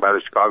signing by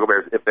the Chicago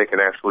Bears if they can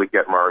actually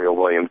get Mario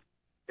Williams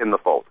in the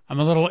fold.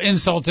 I'm a little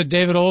insulted,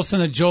 David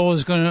Olson, that Joel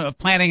is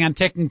planning on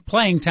taking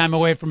playing time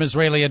away from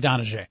Israeli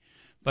Adonijah.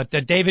 But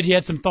David, you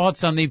had some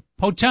thoughts on the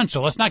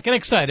potential. Let's not get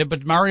excited,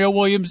 but Mario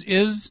Williams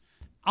is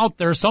out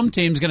there. Some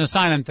team's going to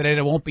sign him today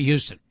that won't be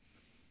Houston.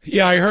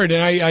 Yeah, I heard,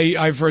 and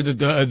I've heard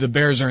that the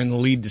Bears are in the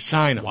lead to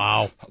sign him.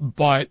 Wow.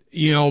 But,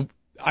 I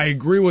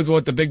agree with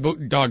what the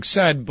Big Dog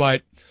said,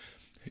 but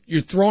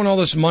you're throwing all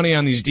this money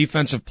on these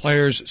defensive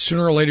players.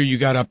 Sooner or later, you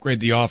got to upgrade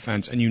the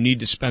offense, and you need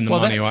to spend the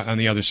money on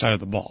the other side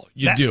of the ball.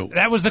 You do.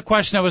 That was the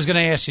question I was going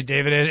to ask you,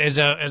 David. As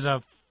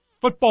a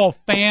football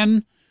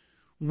fan,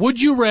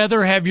 would you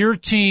rather have your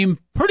team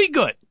pretty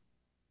good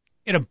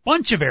in a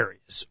bunch of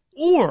areas,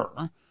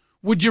 or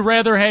would you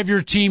rather have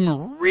your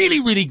team really,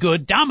 really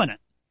good, dominant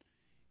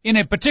in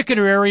a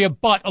particular area,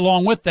 but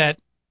along with that,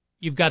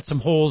 you've got some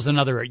holes in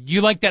another area?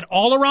 You like that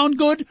all around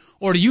good,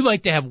 or do you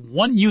like to have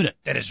one unit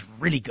that is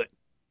really good?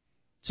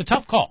 It's a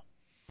tough call.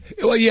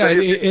 Well, yeah,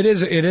 it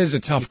is a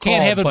tough call. You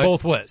can't have it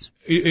both ways.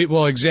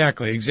 Well,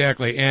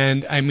 exactly.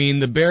 And I mean,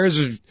 the Bears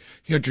have,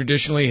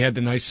 traditionally had the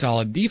nice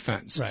solid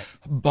defense. Right.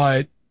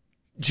 But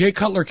Jay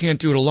Cutler can't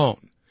do it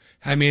alone.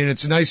 I mean,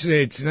 it's nice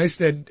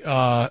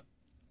that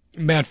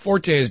Matt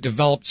Forte has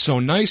developed so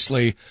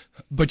nicely,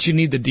 but you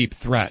need the deep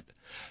threat.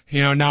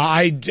 Now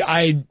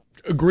I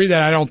agree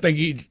that I don't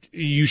think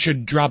you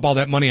should drop all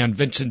that money on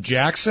Vincent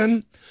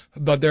Jackson,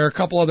 but there are a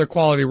couple other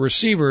quality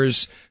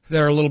receivers that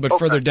are a little bit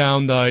further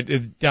down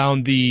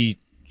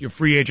your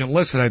free agent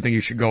list that I think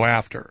you should go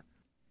after.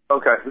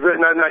 Okay,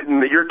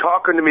 you're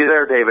talking to me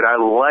there, David. I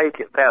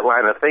like that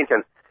line of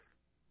thinking,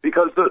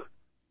 because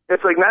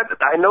it's like,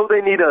 I know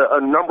they need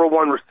a number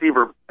one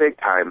receiver big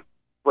time,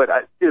 but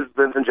is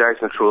Vincent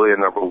Jackson truly a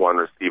number one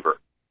receiver?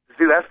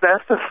 See,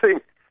 that's the thing.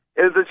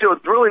 Is that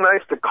it's really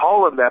nice to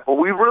call him that, but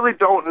we really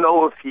don't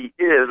know if he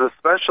is,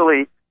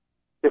 especially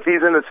if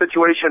he's in a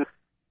situation.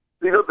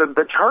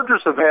 The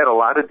Chargers have had a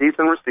lot of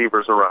decent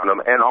receivers around him,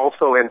 and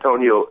also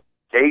Antonio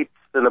Gates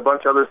and a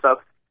bunch of other stuff.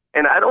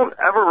 And I don't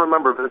ever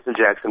remember Vincent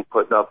Jackson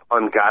putting up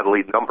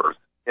ungodly numbers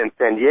in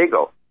San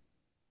Diego.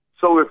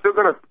 So if they're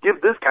going to give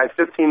this guy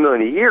 $15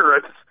 million a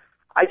year,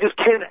 I just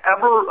can't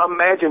ever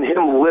imagine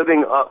him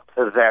living up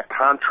to that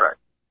contract,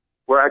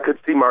 where I could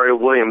see Mario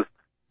Williams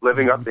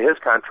living up to his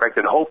contract,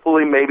 and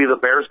hopefully maybe the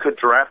Bears could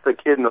draft the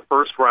kid in the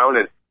first round,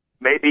 and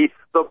maybe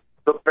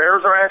the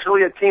Bears are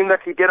actually a team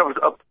that could get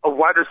a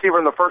wide receiver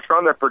in the first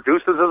round that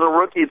produces as a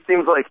rookie. It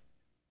seems like,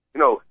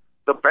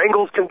 the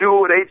Bengals can do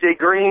it with A.J.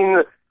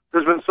 Green.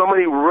 There's been so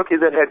many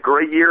rookies that had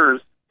great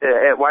years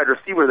at wide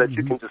receiver that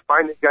you can just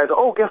find these guys.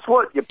 Oh, guess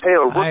what? You pay a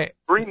rookie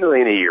 $3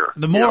 million a year.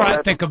 The more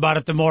I think about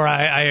it, the more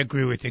I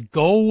agree with you.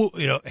 Go,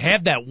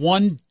 have that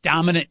one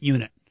dominant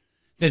unit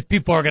that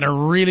people are going to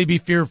really be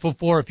fearful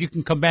for. If you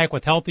can come back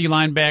with healthy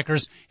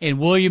linebackers and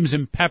Williams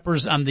and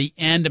Peppers on the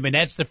end, I mean,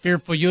 that's the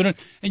fearful unit.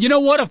 And you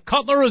know what? If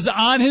Cutler is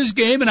on his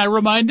game, and I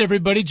remind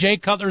everybody, Jay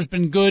Cutler's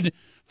been good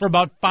for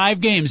about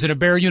 5 games in a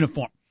Bear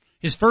uniform.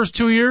 His first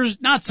 2 years,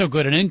 not so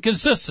good and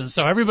inconsistent.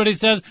 So everybody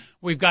says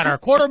we've got our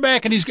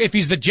quarterback, and if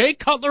he's the Jay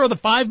Cutler of the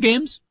 5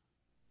 games,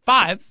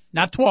 5,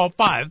 not 12,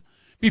 5,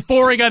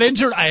 before he got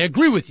injured, I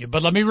agree with you.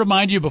 But let me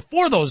remind you,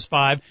 before those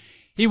 5,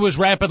 he was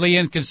rapidly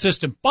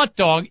inconsistent. But,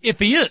 Dog, if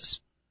he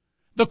is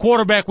the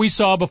quarterback we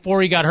saw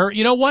before he got hurt,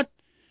 you know what?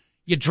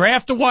 You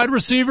draft a wide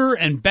receiver,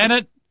 and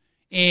Bennett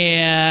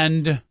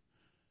and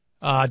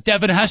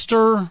Devin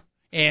Hester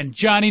and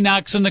Johnny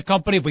Knox in the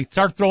company, if we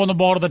start throwing the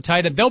ball to the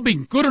tight end, they'll be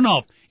good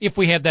enough if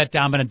we have that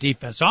dominant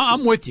defense. So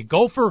I'm with you.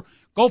 Go for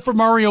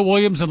Mario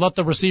Williams and let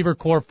the receiver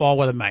core fall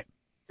where it might.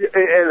 And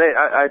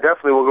I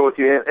definitely will go with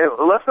you.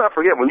 And let's not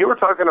forget, when you were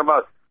talking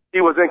about he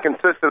was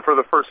inconsistent for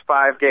the first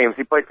 5 games.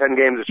 He played 10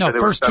 games this year. No,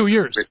 first 2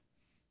 years.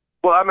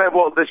 Well,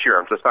 this year.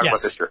 I'm just talking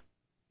about this year.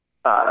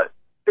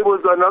 It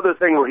was another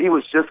thing where he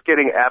was just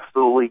getting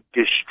absolutely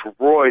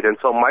destroyed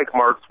until Mike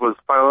Martz was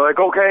finally like,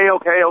 okay,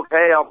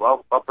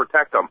 I'll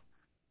protect him.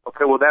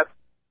 Okay, well,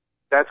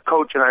 that's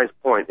Coach and I's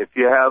point. If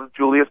you have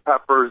Julius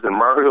Peppers and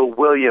Mario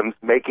Williams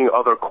making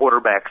other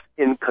quarterbacks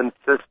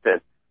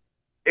inconsistent,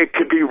 it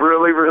could be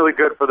really, really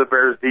good for the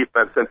Bears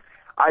defense. And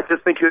I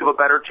just think you have a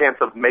better chance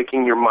of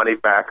making your money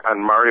back on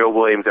Mario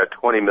Williams at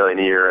 $20 million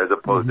a year as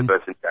opposed to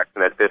Vincent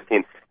Jackson at $15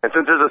 million. And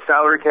since there's a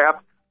salary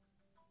cap,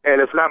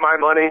 and it's not my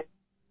money,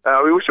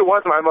 we wish it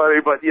was my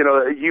money, but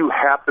you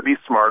have to be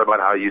smart about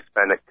how you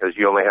spend it because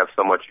you only have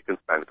so much you can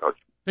spend, Coach.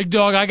 Big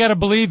Dog, I got to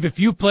believe if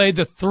you played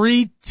the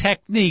 3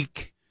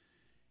 technique,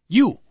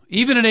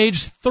 even at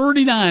age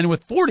 39,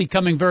 with 40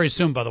 coming very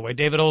soon, by the way,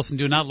 David Olson,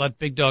 do not let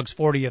Big Dog's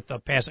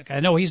 40th pass.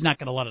 I know he's not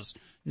going to let us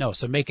know,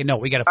 so make a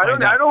note. We got to find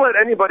out. I don't let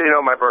anybody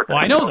know my birthday.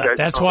 Well, I know that.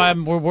 That's why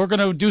we're going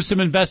to do some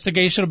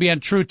investigation. It'll be on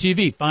Tru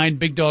TV. Find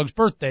Big Dog's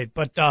birthday.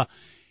 But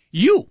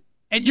you,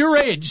 at your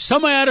age,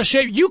 semi out of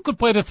shape, you could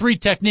play the 3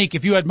 technique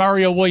if you had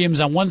Mario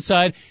Williams on one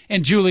side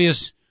and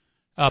Julius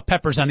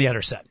Peppers on the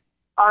other side.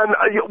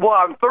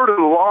 I'm third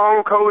and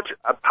long, Coach.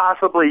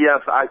 Possibly,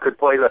 yes, I could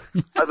play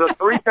the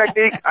 3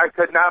 technique. I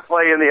could not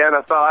play in the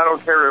NFL. I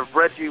don't care if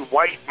Reggie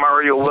White,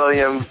 Mario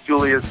Williams,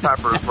 Julius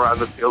Peppers were on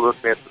the field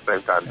with me at the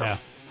same time. Yeah.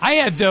 I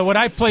had, when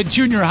I played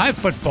junior high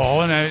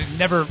football, and I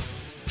never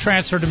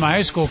transferred to my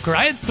high school career,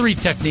 I had 3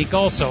 technique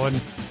also,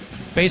 and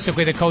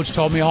basically the coach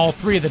told me all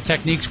 3 of the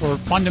techniques were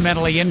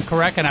fundamentally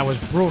incorrect, and I was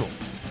brutal.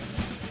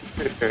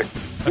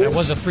 But I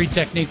was a 3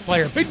 technique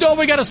player. Big Dog,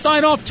 we got to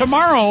sign off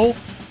tomorrow.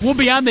 We'll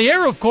be on the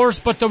air, of course,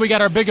 but we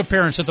got our big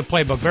appearance at the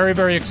Playbook. Very,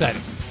 very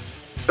exciting.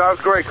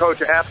 Sounds great,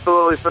 Coach.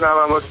 Absolutely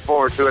phenomenal. I'm looking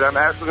forward to it. I'm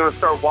actually going to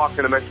start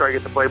walking to make sure I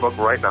get the Playbook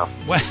right now.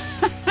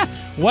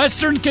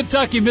 Western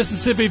Kentucky,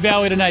 Mississippi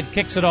Valley tonight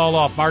kicks it all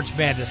off. March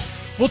Madness.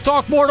 We'll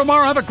talk more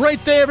tomorrow. Have a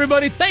great day,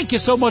 everybody. Thank you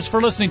so much for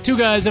listening. 2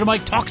 Guys at a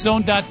Mic,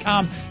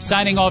 TalkZone.com.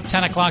 Signing off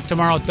 10 o'clock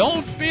tomorrow.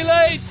 Don't be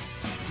late.